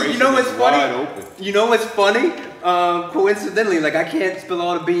collaboration. Dude, you know what's funny? Wide open. You know what's funny? Coincidentally, like, I can't spill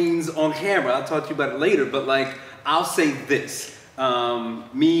all the beans on camera. I'll talk to you about it later. But like, I'll say this.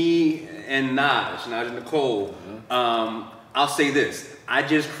 Me and Naj and Nicole, I'll say this. I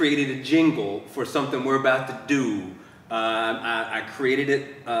just created a jingle for something we're about to do. I created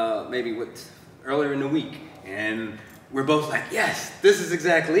it earlier in the week, and we're both like, yes, this is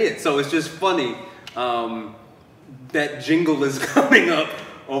exactly it. So it's just funny that jingle is coming up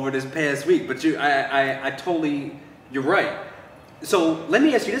over this past week. But I totally, you're right. So let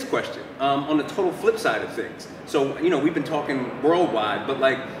me ask you this question, on the total flip side of things. So, you know, we've been talking worldwide, but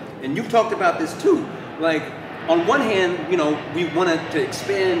like, and you've talked about this too, like, on one hand, you know, we wanted to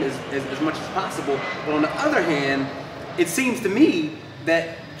expand as much as possible, but on the other hand, it seems to me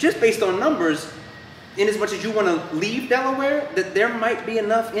that just based on numbers, in as much as you want to leave Delaware, that there might be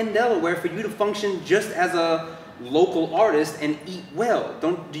enough in Delaware for you to function just as a local artist and eat well.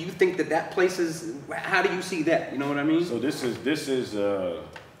 Do you think that place is, how do you see that? You know what I mean? So this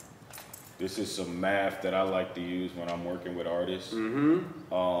is some math that I like to use when I'm working with artists.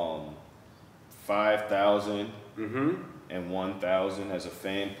 5,000 and 1,000 as a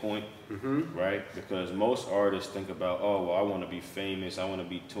fan point, right? Because most artists think about, oh, well, I want to be famous, I want to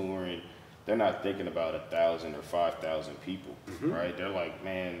be touring. They're not thinking about 1,000 or 5,000 people, right? They're like,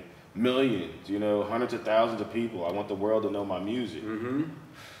 man, millions, you know, hundreds of thousands of people. I want the world to know my music.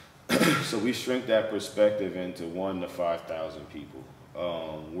 So we shrink that perspective into 1 to 5,000 people.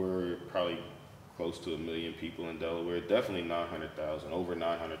 We're probably close to 1 million people in Delaware, definitely 900,000, over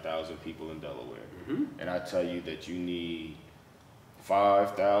 900,000 people in Delaware. And I tell you that you need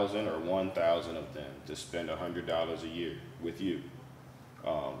 5,000 or 1,000 of them to spend $100 a year with you.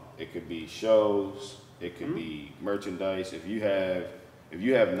 It could be shows, it could be merchandise. If you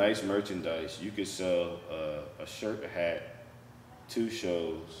have nice merchandise, you could sell a shirt, a hat, 2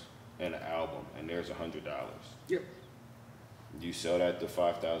 shows, and an album, and there's $100. Yep. You sell that to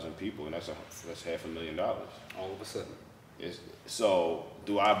 5,000 people, and that's $500,000. All of a sudden. So,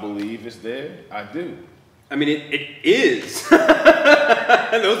 do I believe it's there? I do. I mean, it is.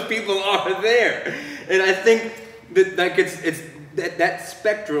 Those people are there, and I think that like it's that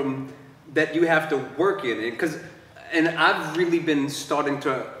spectrum that you have to work in, and I've really been starting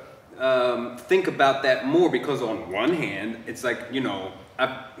to think about that more because on one hand, it's like, you know, I'm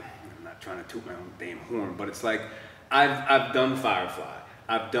not trying to toot my own damn horn, but it's like I've done Firefly.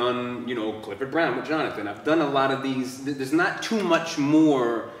 I've done, you know, Clifford Brown with Jonathan. I've done a lot of these. There's not too much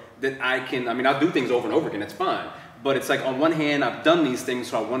more that I mean, I'll do things over and over again, it's fine. But it's like, on one hand, I've done these things,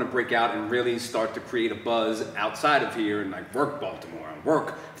 so I want to break out and really start to create a buzz outside of here and like work Baltimore and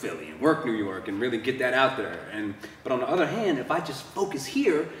work Philly and work New York and really get that out there. But on the other hand, if I just focus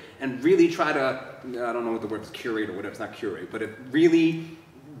here and really try to, I don't know what the word is, curate or whatever, it's not curate, but it really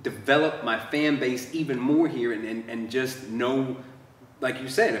develop my fan base even more here and just know, like you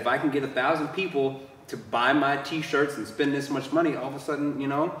said, if I can get 1,000 people to buy my t-shirts and spend this much money, all of a sudden, you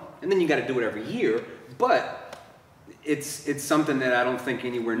know, and then you got to do it every year, but it's something that I don't think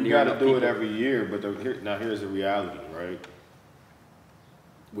anywhere near. You got to do it every year, but now here's the reality, right?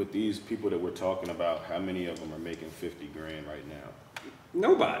 With these people that we're talking about, how many of them are making 50 grand right now?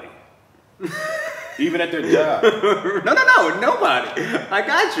 Nobody. Even at their job. No, nobody. I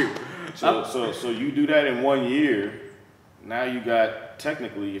got you. So you do that in 1 year. Now you got,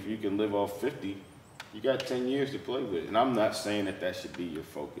 technically, if you can live off 50, you got 10 years to play with. And I'm not saying that should be your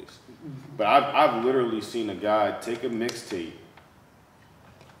focus. But I've literally seen a guy take a mixtape,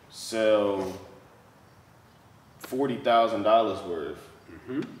 sell $40,000 worth,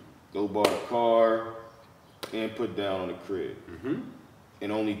 go bought a car, and put down on a crib.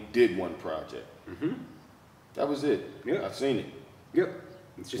 And only did 1 project. That was it. Yeah. I've seen it. Yep.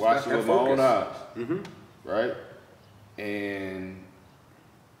 It's just watched it with my own eyes. Right? And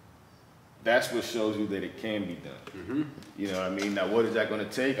that's what shows you that it can be done. You know what I mean? Now, what is that going to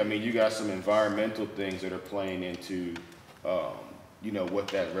take? I mean, you got some environmental things that are playing into, you know, what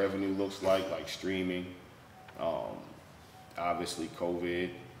that revenue looks like streaming. Obviously,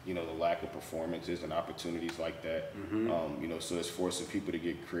 COVID, you know, the lack of performances and opportunities like that. You know, so it's forcing people to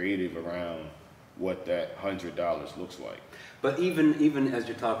get creative around what that $100 looks like. But even as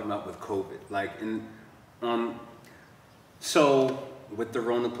you're talking about with COVID, like so with the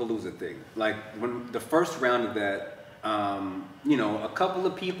Ronapalooza thing, like when the first round of that, you know, a couple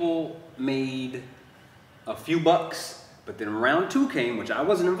of people made a few bucks, but then round 2 came, which I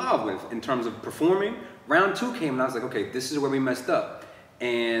wasn't involved with in terms of performing. Round 2 came and I was like, okay, this is where we messed up.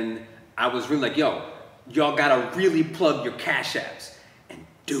 And I was really like, yo, y'all gotta really plug your Cash Apps. And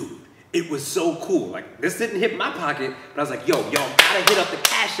dude, it was so cool. Like, this didn't hit my pocket, but I was like, yo, y'all gotta hit up the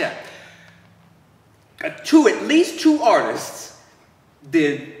Cash App. At least 2 artists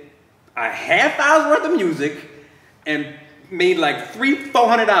did a half hour's worth of music and made like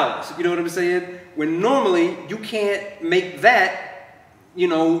 $300-400. You know what I'm saying? When normally you can't make that, you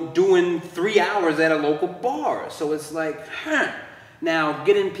know, doing 3 hours at a local bar. So it's like, Now,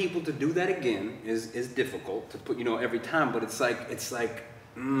 getting people to do that again is difficult to put, you know, every time, but it's like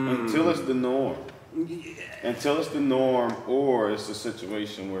until it's the norm. Yeah. Until it's the norm, or it's a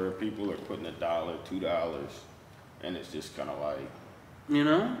situation where people are putting $1, $2, and it's just kind of like, you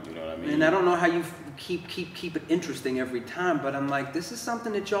know what I mean? And I don't know how you keep it interesting every time, but I'm like, this is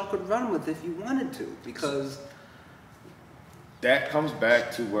something that y'all could run with if you wanted to, because that comes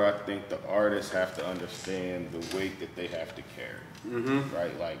back to where I think the artists have to understand the weight that they have to carry,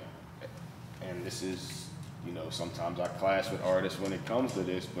 right? Like, and this is, you know, sometimes I clash with artists when it comes to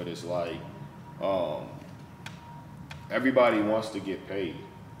this, but it's like, everybody wants to get paid.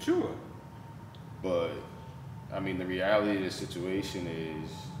 Sure. But, I mean, the reality of the situation is,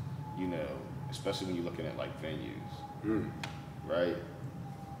 you know, especially when you're looking at like venues, right?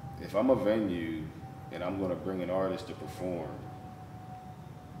 If I'm a venue and I'm going to bring an artist to perform,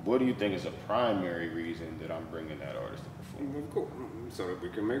 what do you think is a primary reason that I'm bringing that artist to perform? Of course, so that we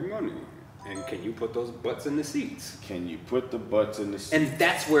can make money. And can you put those butts in the seats? Can you put the butts in the seats? And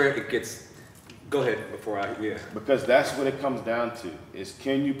that's where it gets. Go ahead before I. Yeah. Because that's what it comes down to: is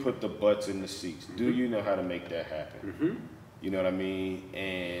can you put the butts in the seats? Mm-hmm. Do you know how to make that happen? Mm-hmm. You know what I mean?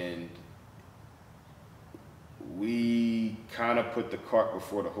 And we kind of put the cart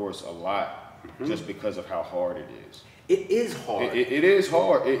before the horse a lot, just because of how hard it is. It is hard. It is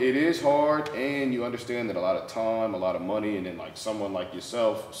hard. It is hard, and you understand that a lot of time, a lot of money, and then like someone like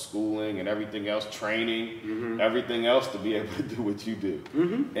yourself, schooling and everything else, training, everything else to be able to do what you do.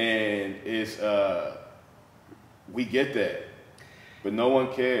 And it's we get that, but no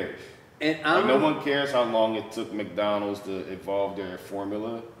one cares. And like no one cares how long it took McDonald's to evolve their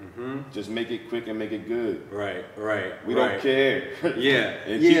formula. Just make it quick and make it good. Right. We don't care. Yeah.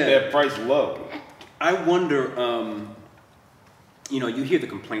 And keep that price low. I wonder, you know, you hear the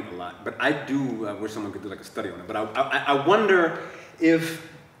complaint a lot, but I do wish someone could do like a study on it. But I wonder if,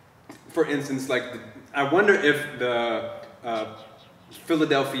 for instance, like, I wonder if the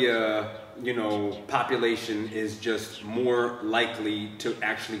Philadelphia, you know, population is just more likely to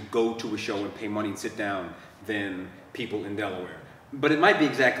actually go to a show and pay money and sit down than people in Delaware. But it might be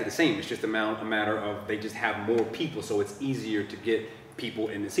exactly the same. It's just a matter of they just have more people, so it's easier to get people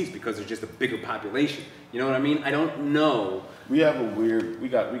in the seats because there's just a bigger population. You know what I mean? I don't know. We have a weird, we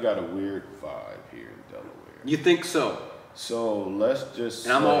got a weird vibe here in Delaware. You think so? So let's just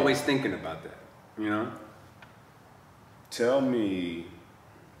And I'm always thinking about that, you know? Tell me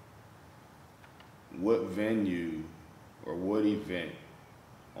what venue or what event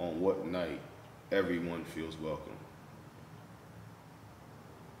on what night everyone feels welcome.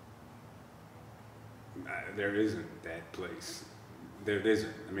 There isn't that place. There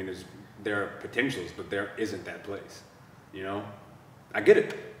isn't. I mean, there are potentials, but there isn't that place. You know, I get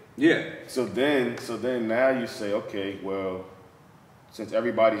it. Yeah. So then now you say, okay, well, since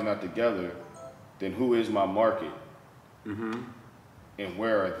everybody's not together, then who is my market? And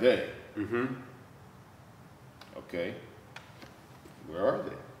where are they? Okay. Where are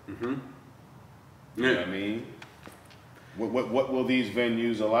they? You know what I mean? What will these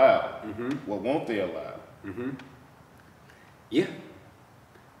venues allow? What won't they allow? Yeah.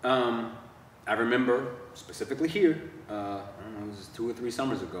 I remember specifically here, I don't know, it was 2 or 3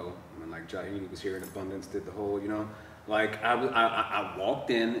 summers ago, when like Jahidi was here in Abundance, did the whole, you know, like I walked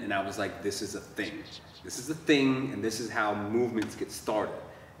in and I was like, this is a thing. This is a thing, and this is how movements get started.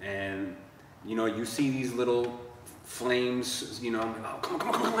 And, you know, you see these little flames, you know, oh,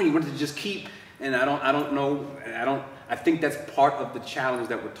 come on, you want to just keep, and I don't know, I think that's part of the challenge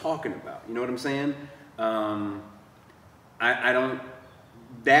that we're talking about. You know what I'm saying?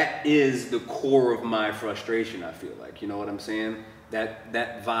 That is the core of my frustration, I feel like. You know what I'm saying?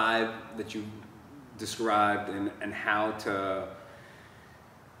 That vibe that you described, and how to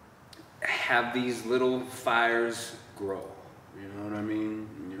have these little fires grow. You know what I mean?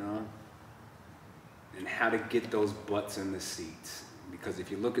 You know? And how to get those butts in the seats. Because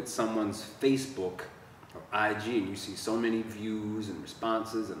if you look at someone's Facebook or IG and you see so many views and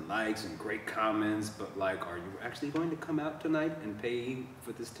responses and likes and great comments, but like, are you actually going to come out tonight and pay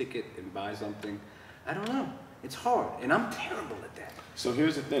for this ticket and buy something? I don't know. It's hard, and I'm terrible at that. So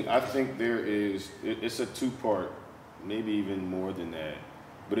here's the thing. I think it's a 2-part, maybe even more than that,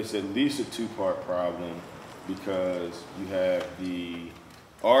 but it's at least a 2-part problem, because you have the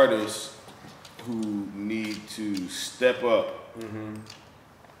artists who need to step up,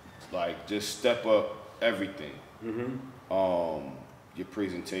 like just step up everything. Your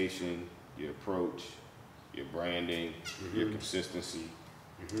presentation, your approach, your branding, your consistency,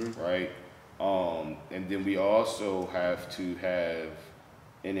 right? And then we also have to have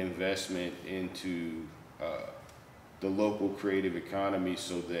an investment into the local creative economy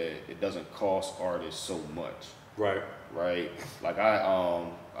so that it doesn't cost artists so much. Right. Right. Like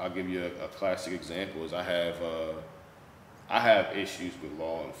I'll give you a classic example. Is I have issues with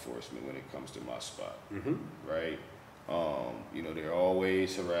law enforcement when it comes to my spot. Right. You know, they're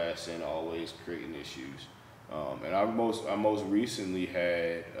always harassing, always creating issues. And I most recently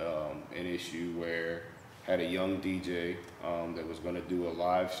had an issue where I had a young DJ that was going to do a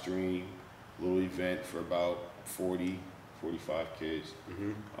live stream little event for about 40, 45 kids.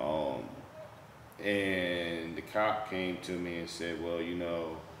 And the cop came to me and said, well, you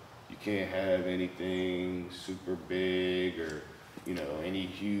know, you can't have anything super big or, you know, any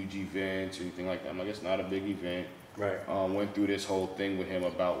huge events or anything like that. I'm like, it's not a big event. Right. Went through this whole thing with him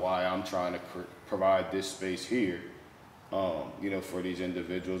about why I'm trying to provide this space here you know, for these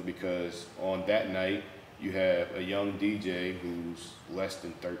individuals, because on that night you have a young DJ who's less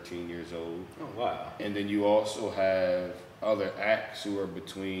than 13 years old. Oh, wow. And then you also have other acts who are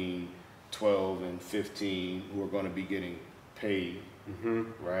between 12 and 15 who are going to be getting paid,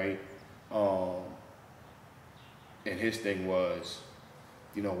 right? And his thing was,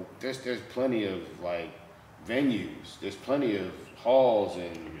 you know, there's plenty of like venues, there's plenty of halls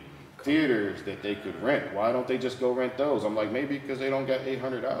and theaters that they could rent. Why don't they just go rent those? I'm like, maybe because they don't got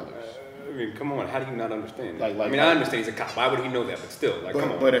 $800. I mean, come on, how do you not understand? I mean, I understand he's a cop. Why would he know that? But still, like,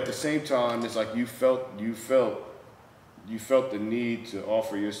 come on. But at the same time, it's like you felt the need to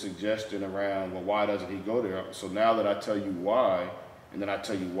offer your suggestion around, well, why doesn't he go there? So now that I tell you why, and then I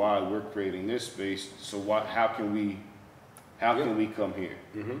tell you why we're creating this space, so how can we come here?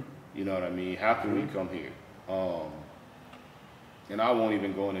 You know what I mean? How can we come here? And I won't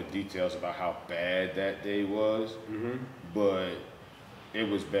even go into details about how bad that day was, but it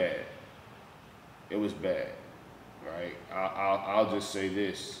was bad. It was bad, right? I'll just say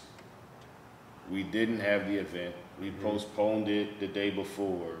this. We didn't have the event. We postponed it the day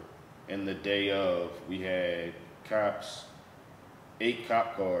before, and the day of, we had cops, 8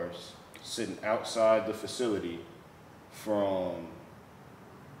 cop cars sitting outside the facility from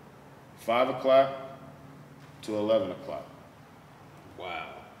 5 o'clock to 11 o'clock. Wow.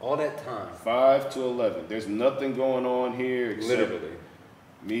 All that time. 5 to 11. There's nothing going on here except Literally.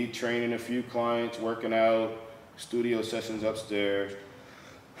 me training a few clients, working out, studio sessions upstairs.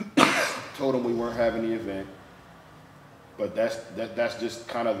 Told them we weren't having the event, but that's just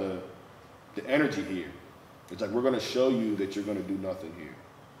kind of the energy here. It's like, we're going to show you that you're going to do nothing here.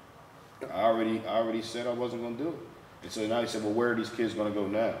 I already said I wasn't going to do it, and so now he said, well, where are these kids going to go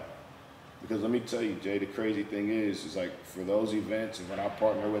now? Because let me tell you, Jay, the crazy thing is like, for those events, and when I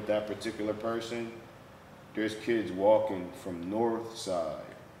partner with that particular person, there's kids walking from north side.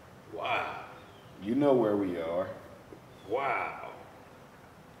 Wow. You know where we are. Wow.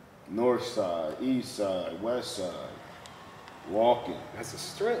 North side, east side, west side, walking. That's a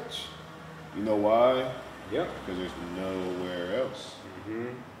stretch. You know why? Yep. Because there's nowhere else.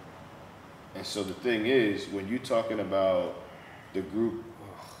 And so the thing is, when you're talking about the group,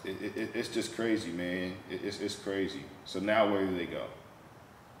 it's just crazy, man. It's crazy. So now where do they go?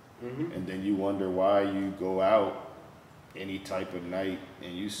 And then you wonder why you go out any type of night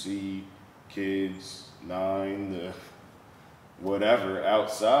and you see kids 9 to whatever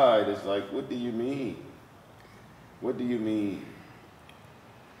outside. It's like, what do you mean? What do you mean?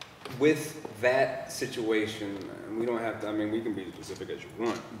 With that situation, we don't have to, I mean, we can be as specific as you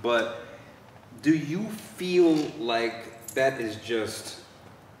want, but do you feel like that is just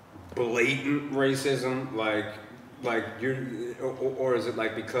blatant racism? Like you're, or is it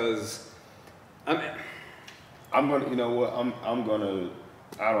like because, I mean, I'm gonna, you know what, I'm gonna,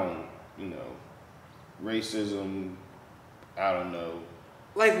 I don't, you know, racism, I don't know.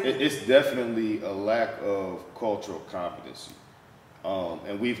 like It's definitely a lack of cultural competency.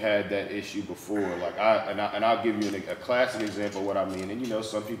 And we've had that issue before. Like I'll give you a classic example of what I mean. And you know,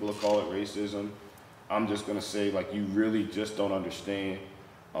 some people will call it racism. I'm just gonna say, like, you really just don't understand,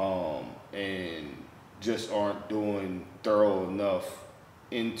 and just aren't doing thorough enough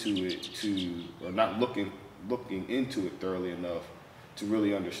into it to, or not looking into it thoroughly enough to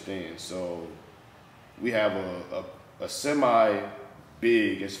really understand. So we have a semi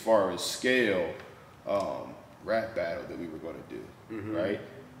big, as far as scale, rap battle that we were going to do, right?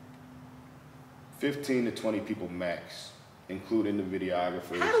 15 to 20 people max, including the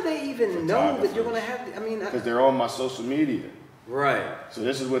videographers. how do they even know that you're going to have, I mean, Because they're on my social media. right. So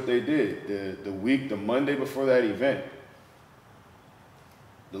this is what they did. The Monday before that event,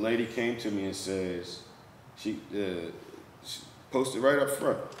 the lady came to me and says, she posted right up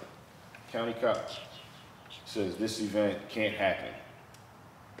front, county cop, says this event can't happen.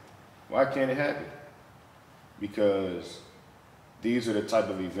 Why can't it happen? Because these are the type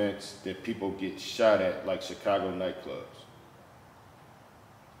of events that people get shot at, like Chicago nightclubs.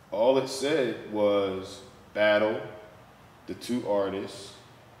 All it said was battle, the 2 artists.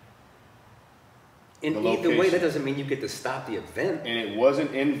 In the either way, location. that doesn't mean you get to stop the event. And it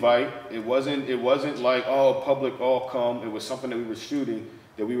wasn't invite. It wasn't like, oh, public all come. It was something that we were shooting,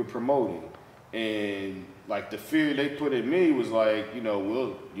 that we were promoting. And like the fear they put in me was like,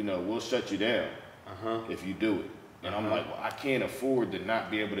 we'll shut you down if you do it. And I'm like, well, I can't afford to not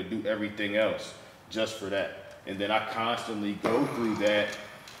be able to do everything else just for that. And then I constantly go through that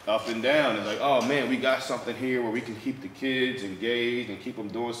up and down. And like, oh man, we got something here where we can keep the kids engaged and keep them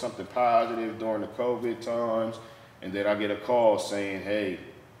doing something positive during the COVID times. And then I get a call saying, hey,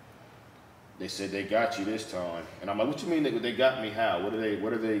 they said they got you this time. And I'm like, what you mean they got me how? What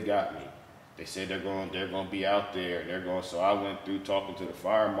do they got me? They said they're going to be out there. So I went through talking to the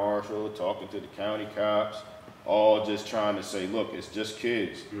fire marshal, talking to the county cops, all just trying to say, look, it's just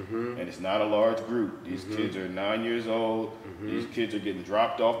kids, and it's not a large group. These kids are 9 years old. These kids are getting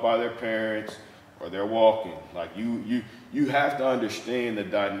dropped off by their parents, or they're walking. Like you have to understand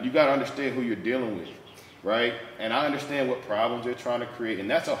you got to understand who you're dealing with, right? And I understand what problems they're trying to create, and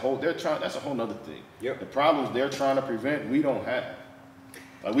that's a whole nother thing. Yep. The problems they're trying to prevent, we don't have.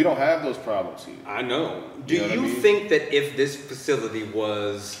 Like, we don't have those problems here. I know. Do You know what I mean? think that if this facility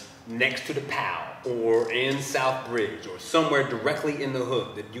was next to the POW or in Southbridge or somewhere directly in the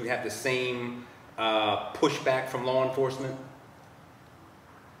hood, that you'd have the same pushback from law enforcement?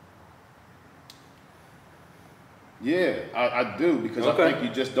 Yeah, I do, because Okay. I think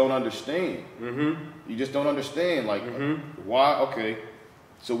you just don't understand. You just don't understand, like, why, okay,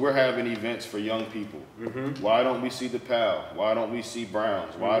 so we're having events for young people. Why don't we see the PAL? Why don't we see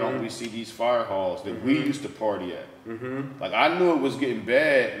Browns? Why don't we see these fire halls that we used to party at? Like, I knew it was getting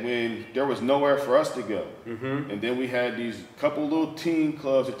bad when there was nowhere for us to go. And then we had these couple little teen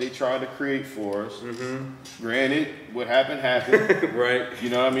clubs that they tried to create for us. Granted, what happened, happened. Right.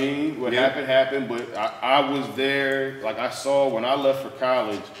 You know what I mean? What happened, but I was there. Like, I saw when I left for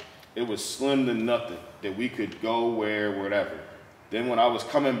college, it was slim to nothing that we could go wherever. Then when I was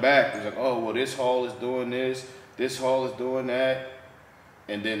coming back, it was like, oh, well, this hall is doing this hall is doing that.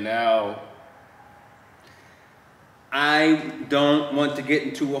 And then now, I don't want to get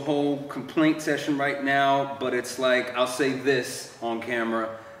into a whole complaint session right now, but it's like, I'll say this on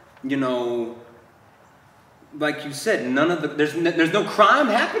camera, you know, like you said, there's no crime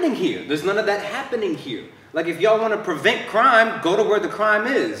happening here. There's none of that happening here. Like, if y'all want to prevent crime, go to where the crime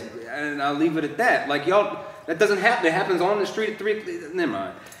is. And I'll leave it at that. Like, y'all, that doesn't happen. It happens on the street at 3, never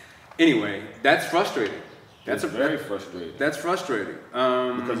mind. Anyway, that's frustrating. That's very frustrating. That's frustrating.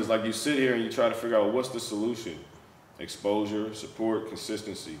 Because it's like you sit here and you try to figure out, what's the solution? Exposure, support,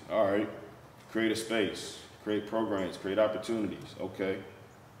 consistency. All right, create a space, create programs, create opportunities. Okay.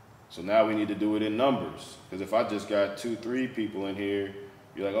 So now we need to do it in numbers. Because if I just got 2, 3 people in here,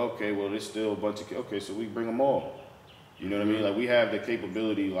 you're like, okay, well, there's still a bunch of, okay, so we bring them all. You know what I mean? Like, we have the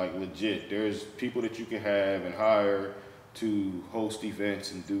capability, like, legit. There's people that you can have and hire to host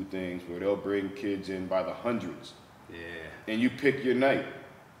events and do things where they'll bring kids in by the hundreds. Yeah. And you pick your night.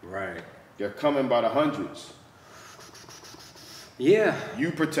 Right. They're coming by the hundreds. Yeah.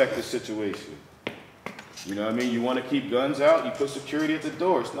 You protect the situation. You know what I mean? You want to keep guns out, you put security at the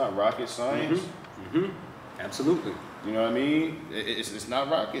door. It's not rocket science. Absolutely. You know what I mean? It's not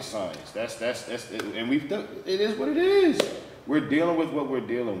rocket science. That's and we've done. It is what it is. We're dealing with what we're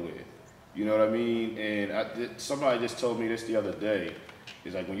dealing with. You know what I mean? And somebody just told me this the other day.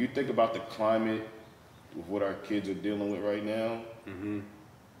 It's like, when you think about the climate of what our kids are dealing with right now,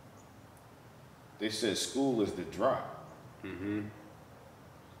 they said school is the drop.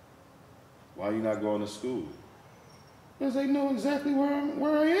 Why are you not going to school? Because they know exactly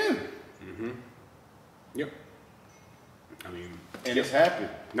where I am. Yep. I mean, and it's happened.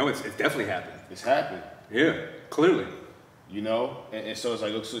 No, it's definitely happened. It's happened. Yeah, clearly. You know, and so it's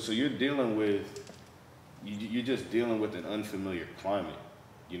like, so you're dealing with, you're just dealing with an unfamiliar climate.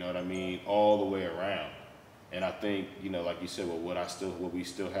 You know what I mean? All the way around. And I think, you know, like you said, well, we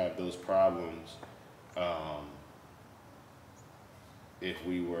still have those problems if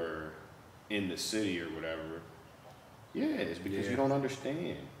we were in the city or whatever. Yeah, it's because you don't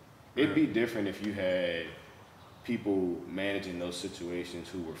understand. It'd be different if you had people managing those situations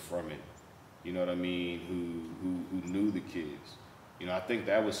who were from it. You know what I mean? Who knew the kids. You know, I think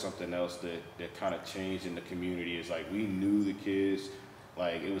that was something else that kind of changed in the community. Is like, we knew the kids.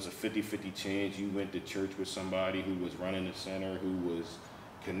 Like, it was a 50-50 chance. You went to church with somebody who was running the center, who was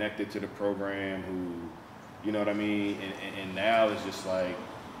connected to the program, who, you know what I mean? And now it's just like,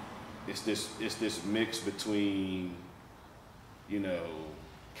 it's this mix between, you know,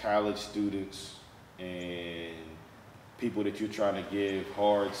 college students and people that you're trying to give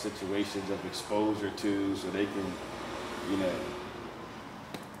hard situations of exposure to so they can, you know,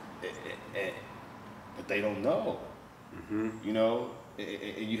 but they don't know. You know,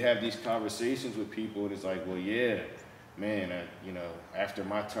 and you have these conversations with people and it's like, well, yeah, man, you know, after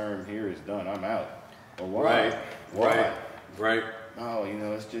my term here is done, I'm out. Well, why? Right. Oh, you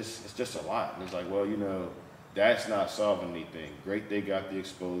know, it's just a lot. And it's like, well, you know, that's not solving anything. Great they got the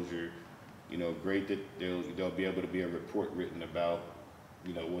exposure. You know, great that they'll be able to be a report written about,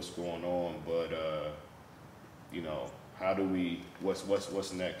 you know, what's going on. But you know, how do we?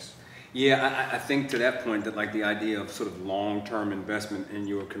 What's next? Yeah, I think to that point that like the idea of sort of long-term investment in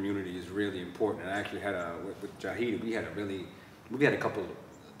your community is really important. And I actually had with Jahid, we had a couple of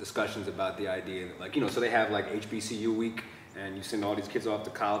discussions about the idea that like, so they have like HBCU week and you send all these kids off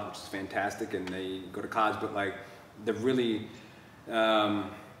to college, which is fantastic, and they go to college, but like they're really,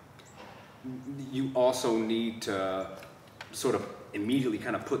 you also need to sort of immediately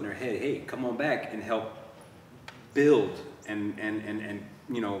kind of put in their head, hey, come on back and help build and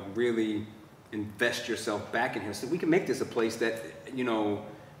really invest yourself back in here so we can make this a place that,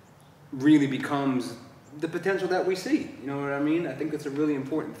 really becomes the potential that we see. You know what I mean? I think that's a really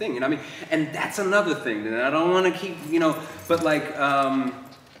important thing. And I mean, and that's another thing that I don't want to keep, but like,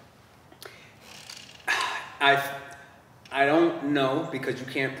 I don't know because you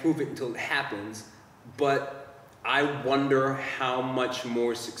can't prove it until it happens, but I wonder how much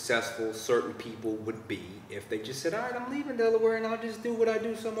more successful certain people would be if they just said, all right, I'm leaving Delaware and I'll just do what I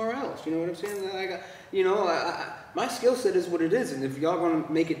do somewhere else. You know what I'm saying? Like, my skill set is what it is. And if y'all going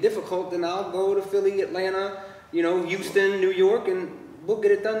to make it difficult, then I'll go to Philly, Atlanta, Houston, New York, and we'll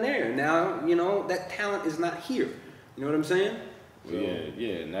get it done there. Now, that talent is not here. You know what I'm saying? So,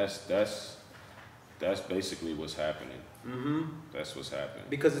 yeah, and that's basically what's happening. Mm-hmm. That's what's happening.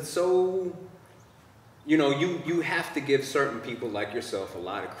 Because it's so... you have to give certain people like yourself a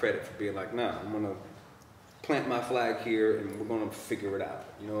lot of credit for being like, nah, I'm going to plant my flag here and we're going to figure it out.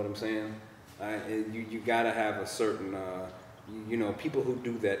 You know what I'm saying? You got to have a certain, people who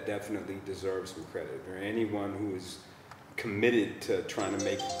do that definitely deserve some credit. Or anyone who is committed to trying to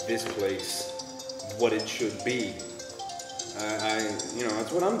make this place what it should be.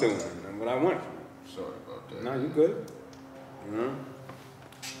 That's what I'm doing and what I want. Sorry about that. No, you good.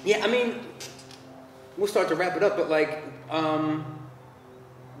 Yeah, I mean... We'll start to wrap it up, but like,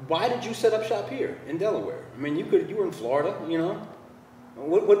 why did you set up shop here in Delaware? I mean, you were in Florida,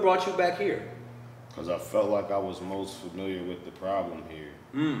 What brought you back here? Because I felt like I was most familiar with the problem here.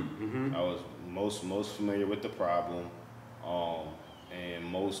 Mm-hmm. I was most familiar with the problem, and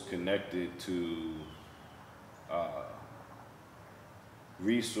most connected to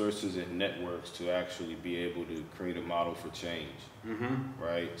resources and networks to actually be able to create a model for change. Mm-hmm.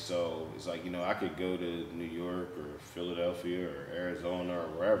 Right? So it's like, I could go to New York or Philadelphia or Arizona or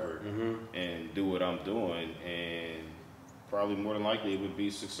wherever mm-hmm. and do what I'm doing, and probably more than likely it would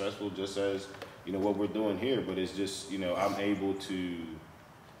be successful just as, what we're doing here. But it's just, I'm able to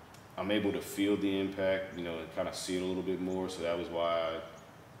feel the impact, and kind of see it a little bit more. So that was why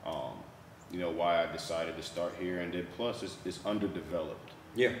why I decided to start here. And then plus it's underdeveloped.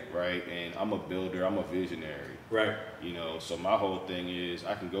 Yeah. Right. And I'm a builder. I'm a visionary. Right. So my whole thing is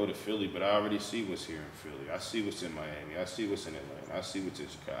I can go to Philly, but I already see what's here in Philly. I see what's in Miami. I see what's in Atlanta. I see what's in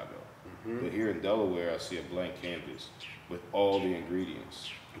Chicago. Mm-hmm. But here in Delaware, I see a blank canvas with all the ingredients.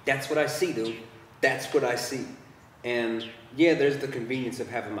 That's what I see, dude. That's what I see. And yeah, there's the convenience of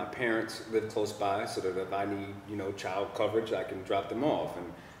having my parents live close by so that if I need, child coverage, I can drop them off.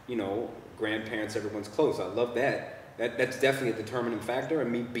 And, grandparents, everyone's close. I love that. That's definitely a determining factor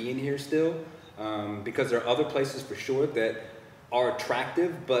in me being here still, because there are other places for sure that are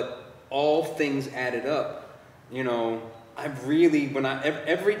attractive, but all things added up,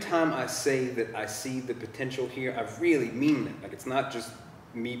 every time I say that I see the potential here, I really mean it. Like, it's not just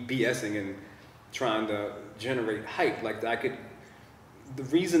me BSing and trying to generate hype. Like, the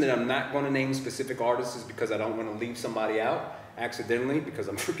reason that I'm not going to name specific artists is because I don't want to leave somebody out accidentally because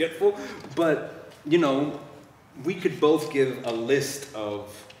I'm forgetful, but we could both give a list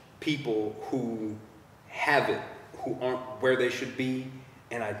of people who have it, who aren't where they should be,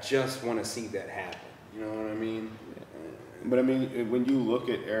 and I just want to see that happen. You know what I mean? But I mean, when you look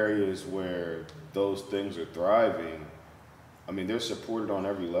at areas where those things are thriving, I mean, they're supported on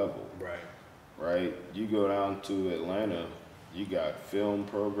every level. Right? You go down to Atlanta, you got film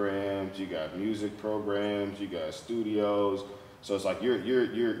programs, you got music programs, you got studios. So it's like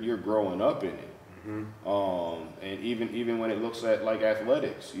you're growing up in it. Mm-hmm. And even when it looks at like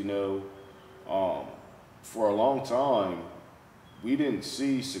athletics, for a long time, we didn't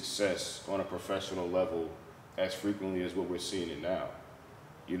see success on a professional level as frequently as what we're seeing it now.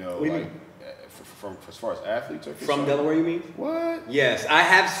 From as far as athletes are concerned. From Delaware, you mean? What? Yes, I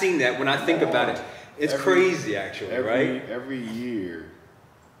have seen that when I think about it. It's crazy, actually, right? Every year.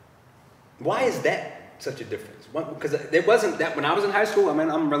 Why is that such a difference? Because there wasn't that when I was in high school. I mean,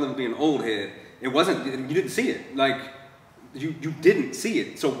 I'm relatively an old head. It wasn't. You didn't see it. Like, you didn't see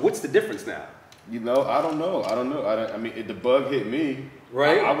it. So what's the difference now? I don't know. I mean, the bug hit me.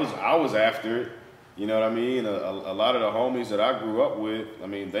 Right. I was after it. You know what I mean? A lot of the homies that I grew up with, I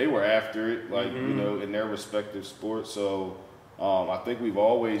mean, they were after it, like, mm-hmm. In their respective sports. So I think we've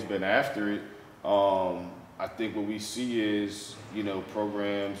always been after it. I think what we see is, you know,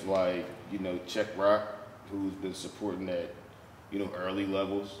 programs like, you know, Check Rock, who's been supporting that, you know, early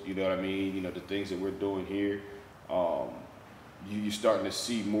levels, you know what I mean? You know, the things that we're doing here, you're starting to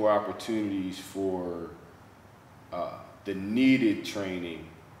see more opportunities for the needed training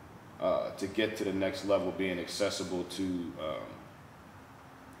to get to the next level being accessible to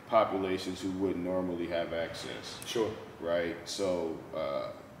populations who wouldn't normally have access. Sure. Right? So,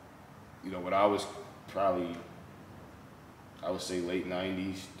 you know, when I was probably, I would say late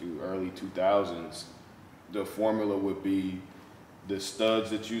 90s through early 2000s, the formula would be the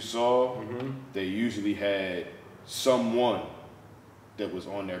studs that you saw, they usually had someone that was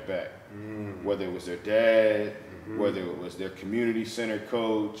on their back, whether it was their dad, whether it was their community center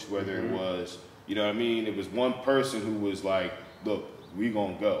coach, whether it was, you know what I mean? It was one person who was like, look, we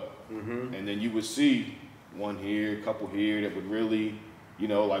gonna go. And then you would see one here, a couple here that would really, you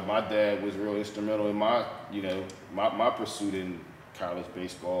know, like my dad was real instrumental in my, you know, my pursuit in college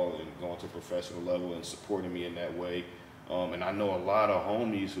baseball and going to professional level and supporting me in that way. And I know a lot of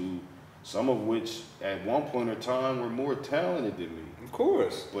homies who, some of which at one point in time were more talented than me. Of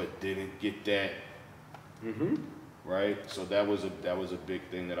course. But didn't get that. Right? So that was a big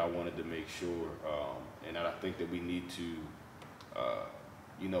thing that I wanted to make sure. And I think that we need to,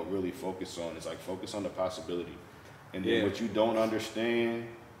 you know, really focus on. It's like focus on the possibility. And then what you don't understand,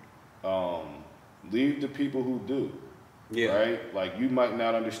 leave the people who do. Right? Like you might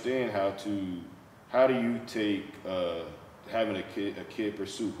not understand how do you take having a kid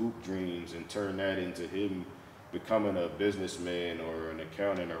pursue hoop dreams and turn that into him becoming a businessman or an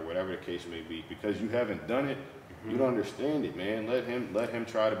accountant or whatever the case may be, because you haven't done it. You don't understand it, man. Let him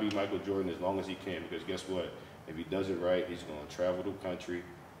try to be Michael Jordan as long as he can, because guess what? If he does it right, he's going to travel the country,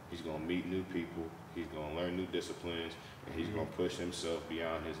 he's going to meet new people, he's going to learn new disciplines, and he's going to push himself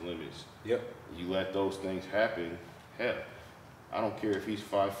beyond his limits. You let those things happen, hell, I don't care if he's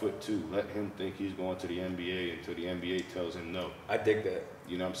 5'2". Let him think he's going to the NBA until the NBA tells him no. I dig that.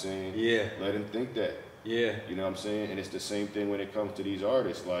 You know what I'm saying? Yeah. Let him think that. Yeah. You know what I'm saying? And it's the same thing when it comes to these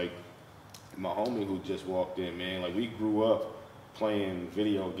artists. Like my homie who just walked in, man, like we grew up playing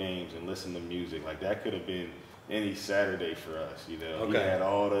video games and listening to music. Like that could have been any Saturday for us, you know. He had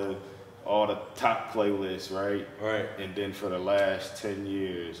all the top playlists, right? Right. And then for the last 10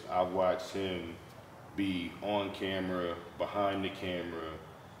 years, I've watched him be on camera, behind the camera,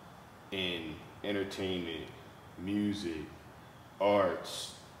 in entertainment, music,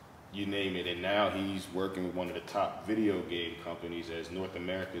 arts, you name it. And now he's working with one of the top video game companies as North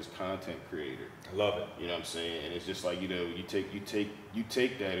America's content creator. I love it. You know what I'm saying? And it's just like, you know, you take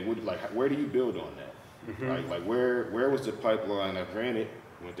that and where do you build on that? Like where was the pipeline? Now granted,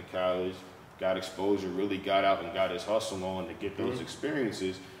 went to college, got exposure, really got out and got his hustle on to get those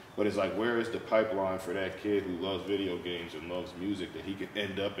experiences. But it's like, where is the pipeline for that kid who loves video games and loves music that he could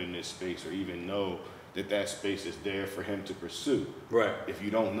end up in this space or even know that space is there for him to pursue? Right. If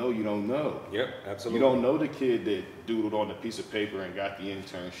you don't know, you don't know. Yep, absolutely. You don't know the kid that doodled on a piece of paper and got the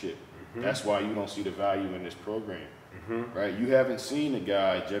internship. That's why you don't see the value in this program. Right? You haven't seen a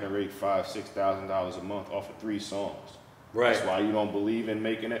guy generate $5,000, $6,000 a month off of 3 songs. Right. That's why you don't believe in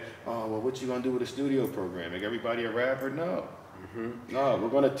making it. Oh, well, what you gonna do with a studio program? Make everybody a rapper? No. No, we're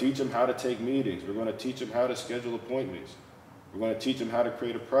going to teach them how to take meetings. We're going to teach them how to schedule appointments. We're going to teach them how to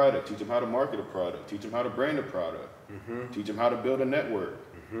create a product, teach them how to market a product, teach them how to brand a product, teach them how to build a network,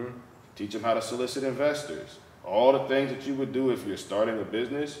 teach them how to solicit investors. All the things that you would do if you're starting a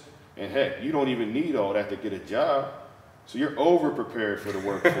business. And heck, you don't even need all that to get a job. So you're over-prepared for the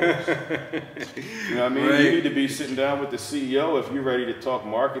workforce. You know what I mean? Right. You need to be sitting down with the CEO if you're ready to talk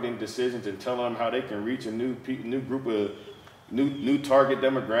marketing decisions and telling them how they can reach a new group of new target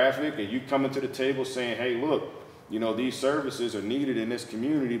demographic, and you coming to the table saying, hey, look, you know, these services are needed in this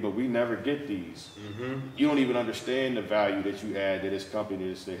community, but we never get these. You don't even understand the value that you add to this company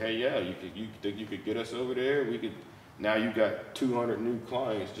to say, hey, yeah, you think you could get us over there? We could. Now you got 200 new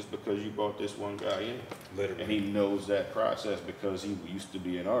clients just because you brought this one guy in. Literally. And he knows that process because he used to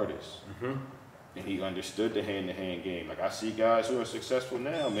be an artist. And he understood the hand-to-hand game. Like I see guys who are successful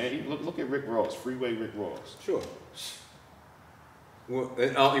now, man. Look at Rick Ross, Freeway Rick Ross. Sure.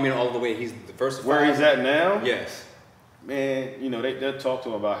 Well, you mean all the way he's diversified? Where he's at now? Yes. Man, you know, they'll talk to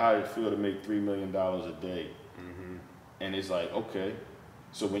him about how it feel to make $3 million a day. And it's like, okay.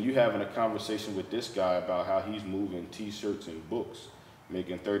 So when you're having a conversation with this guy about how he's moving T-shirts and books,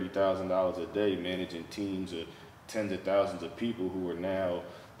 making $30,000 a day, managing teams of tens of thousands of people who are now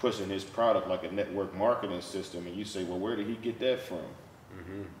pushing his product like a network marketing system, and you say, well, where did he get that from?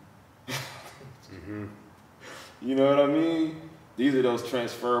 You know what I mean? These are those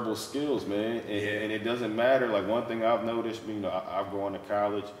transferable skills, man. And it doesn't matter. Like one thing I've noticed, you know, I've gone to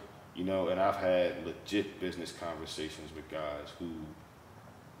college, you know, and I've had legit business conversations with guys who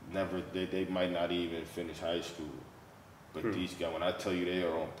they might not even finish high school. But these guys, when I tell you they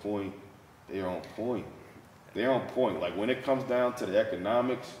are on point, they are on point. They're on point. Like when it comes down to the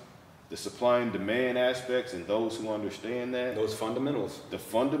economics, the supply and demand aspects, and those who understand that. Those fundamentals. The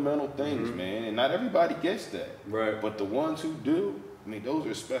fundamental things, man. And not everybody gets that. Right. But the ones who do, I mean, those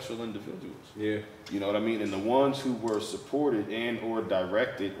are special individuals. Yeah. You know what I mean? And the ones who were supported and or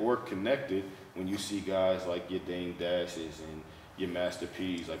directed or connected, when you see guys like your Dame Dashes and your Master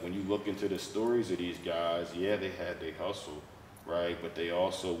P's, like when you look into the stories of these guys, yeah, they had their hustle, right? But they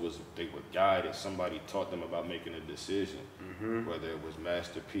also they were guided. Somebody taught them about making a decision. Whether it was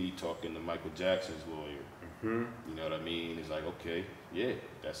Master P talking to Michael Jackson's lawyer. You know what I mean? It's like, okay, yeah,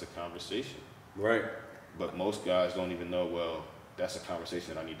 that's a conversation. Right. But most guys don't even know, well, that's a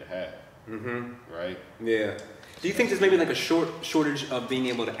conversation I need to have. Right? Yeah. Do you think there's maybe like a shortage of being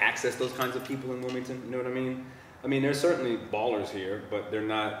able to access those kinds of people in Wilmington? You know what I mean? I mean, there's certainly ballers here, but they're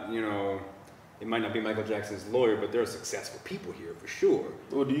not, you know, it might not be Michael Jackson's lawyer, but there are successful people here for sure.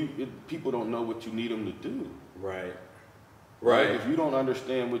 Well, people don't know what you need them to do. Right. Right. If you don't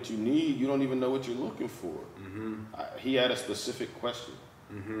understand what you need, you don't even know what you're looking for. He had a specific question,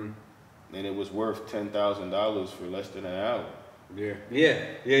 and it was worth $10,000 for less than an hour. Yeah.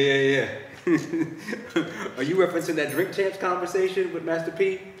 Are you referencing that Drink Champs conversation with Master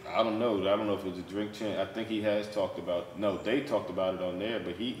P? I don't know if it was a Drink Champ. I think he has talked about. No, they talked about it on there,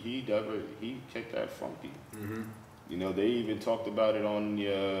 but he kept that funky. You know, they even talked about it on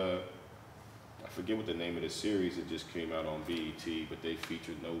the. I forget what the name of the series that just came out on BET, but they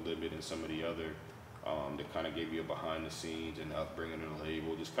featured No Limit and some of the other that kind of gave you a behind the scenes and upbringing of the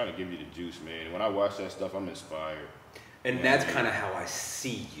label, just kind of give you the juice, man. And when I watch that stuff, I'm inspired. And that's kind of how I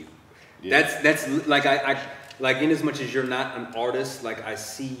see you. Yeah. That's like I like in as much as you're not an artist, like I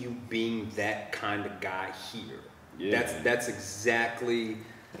see you being that kind of guy here. Yeah. That's exactly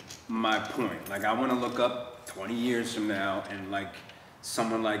my point. Like I want to look up 20 years from now and like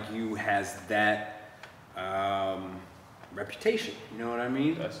someone like you has that reputation. You know what I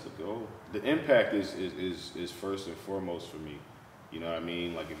mean? That's the goal. The impact is first and foremost for me. You know what I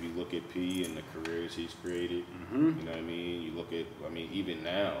mean? Like if you look at P and the careers he's created, you know what I mean? You look at, I mean, even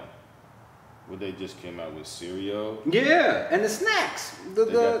now, what they just came out with cereal. Yeah, and the snacks. They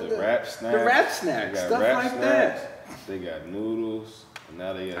got the rap snacks. The rap snacks, stuff like snacks. That. They got noodles, and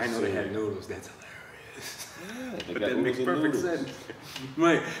now they got I know cereal. they had noodles, that's hilarious. Yeah, they but got that makes perfect noodles. sense.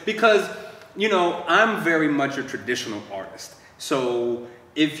 Right, because, you know, I'm very much a traditional artist. So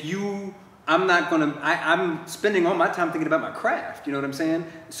if you... I'm spending all my time thinking about my craft, you know what I'm saying?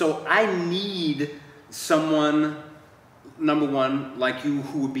 So I need someone, number one, like you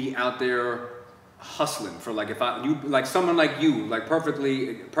who would be out there hustling for like, someone like you, like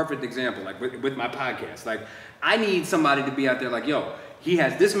perfect example, like with my podcast. Like I need somebody to be out there like, yo, he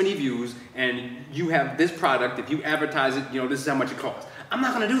has this many views and you have this product. If you advertise it, you know, this is how much it costs. I'm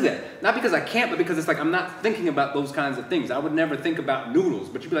not gonna do that. Not because I can't, but because it's like, I'm not thinking about those kinds of things. I would never think about noodles,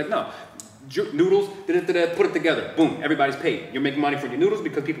 but you'd be like, no, noodles, put it together, boom, everybody's paid. You're making money for your noodles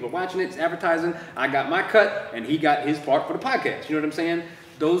because people are watching it, it's advertising. I got my cut and he got his part for the podcast. You know what I'm saying?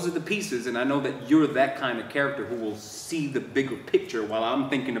 Those are the pieces, and I know that you're that kind of character who will see the bigger picture while I'm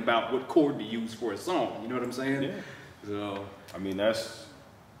thinking about what chord to use for a song. You know what I'm saying? Yeah. So, I mean, that's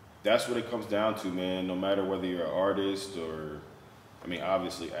what it comes down to, man. No matter whether you're an artist or, I mean,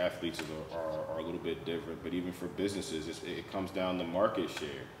 obviously athletes are a little bit different, but even for businesses, it comes down to market share.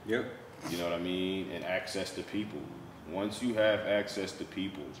 Yep. You know what I mean? And access to people. Once you have access to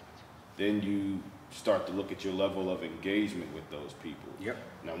people, then you start to look at your level of engagement with those people. Yep.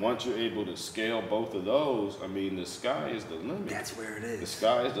 Now, once you're able to scale both of those, I mean, the sky is the limit. That's where it is. The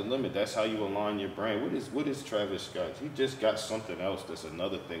sky is the limit. That's how you align your brand. What is Travis Scott? He just got something else that's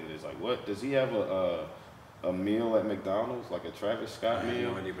another thing that's like, what? Does he have a meal at McDonald's, like a Travis Scott meal? I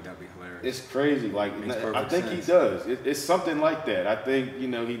have no idea, but that'd be hilarious. It's crazy. Like, I think sense. he does. It's something like that. I think, you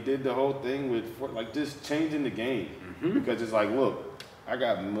know, he did the whole thing with, like, just changing the game. Because it's like, look, I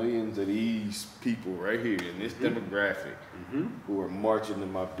got millions of these people right here in this demographic who are marching to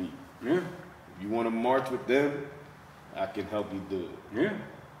my beat. Yeah. If you want to march with them, I can help you do it. Yeah.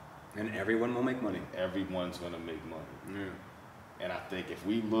 And everyone will make money. Everyone's going to make money. Yeah. And I think if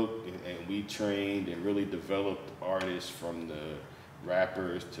we looked and we trained and really developed artists from the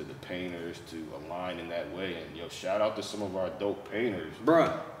rappers to the painters to align in that way, and yo, shout out to some of our dope painters.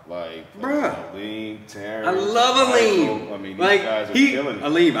 Bruh. Like Aleem, Terrence. I love Aleem. I mean, these like, guys are killing it.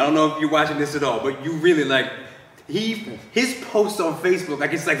 Aleem, I don't know if you're watching this at all, but you really like, his posts on Facebook,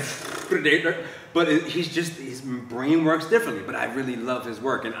 like it's like, but his brain works differently. But I really love his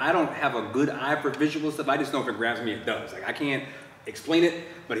work, and I don't have a good eye for visual stuff. I just know if it grabs me, it does. Like I can't explain it,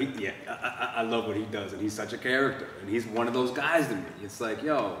 but I love what he does, and he's such a character, and he's one of those guys to me. It's like,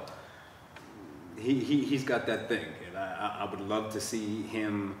 yo, he's got that thing, and I would love to see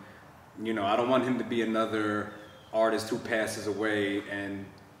him. You know, I don't want him to be another artist who passes away and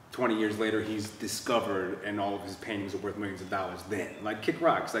 20 years later he's discovered and all of his paintings are worth millions of dollars then. Like Kick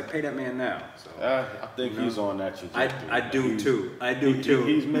Rock's, like pay that man now. So I think he's on that trajectory. I do too.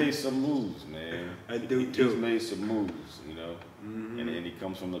 He's made some moves, man. I do too. He's made some moves, you know, and he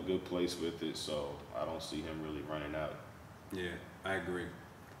comes from a good place with it, so I don't see him really running out. Yeah, I agree.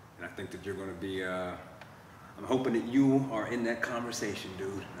 And I think that you're going to be, I'm hoping that you are in that conversation,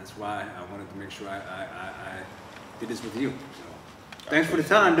 dude. That's why I wanted to make sure I did this with you. So. Thanks for the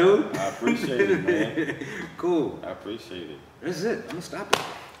time, dude. I appreciate it, man. Cool. I appreciate it. That's it. I'm going to stop it.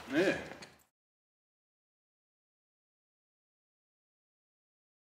 Yeah.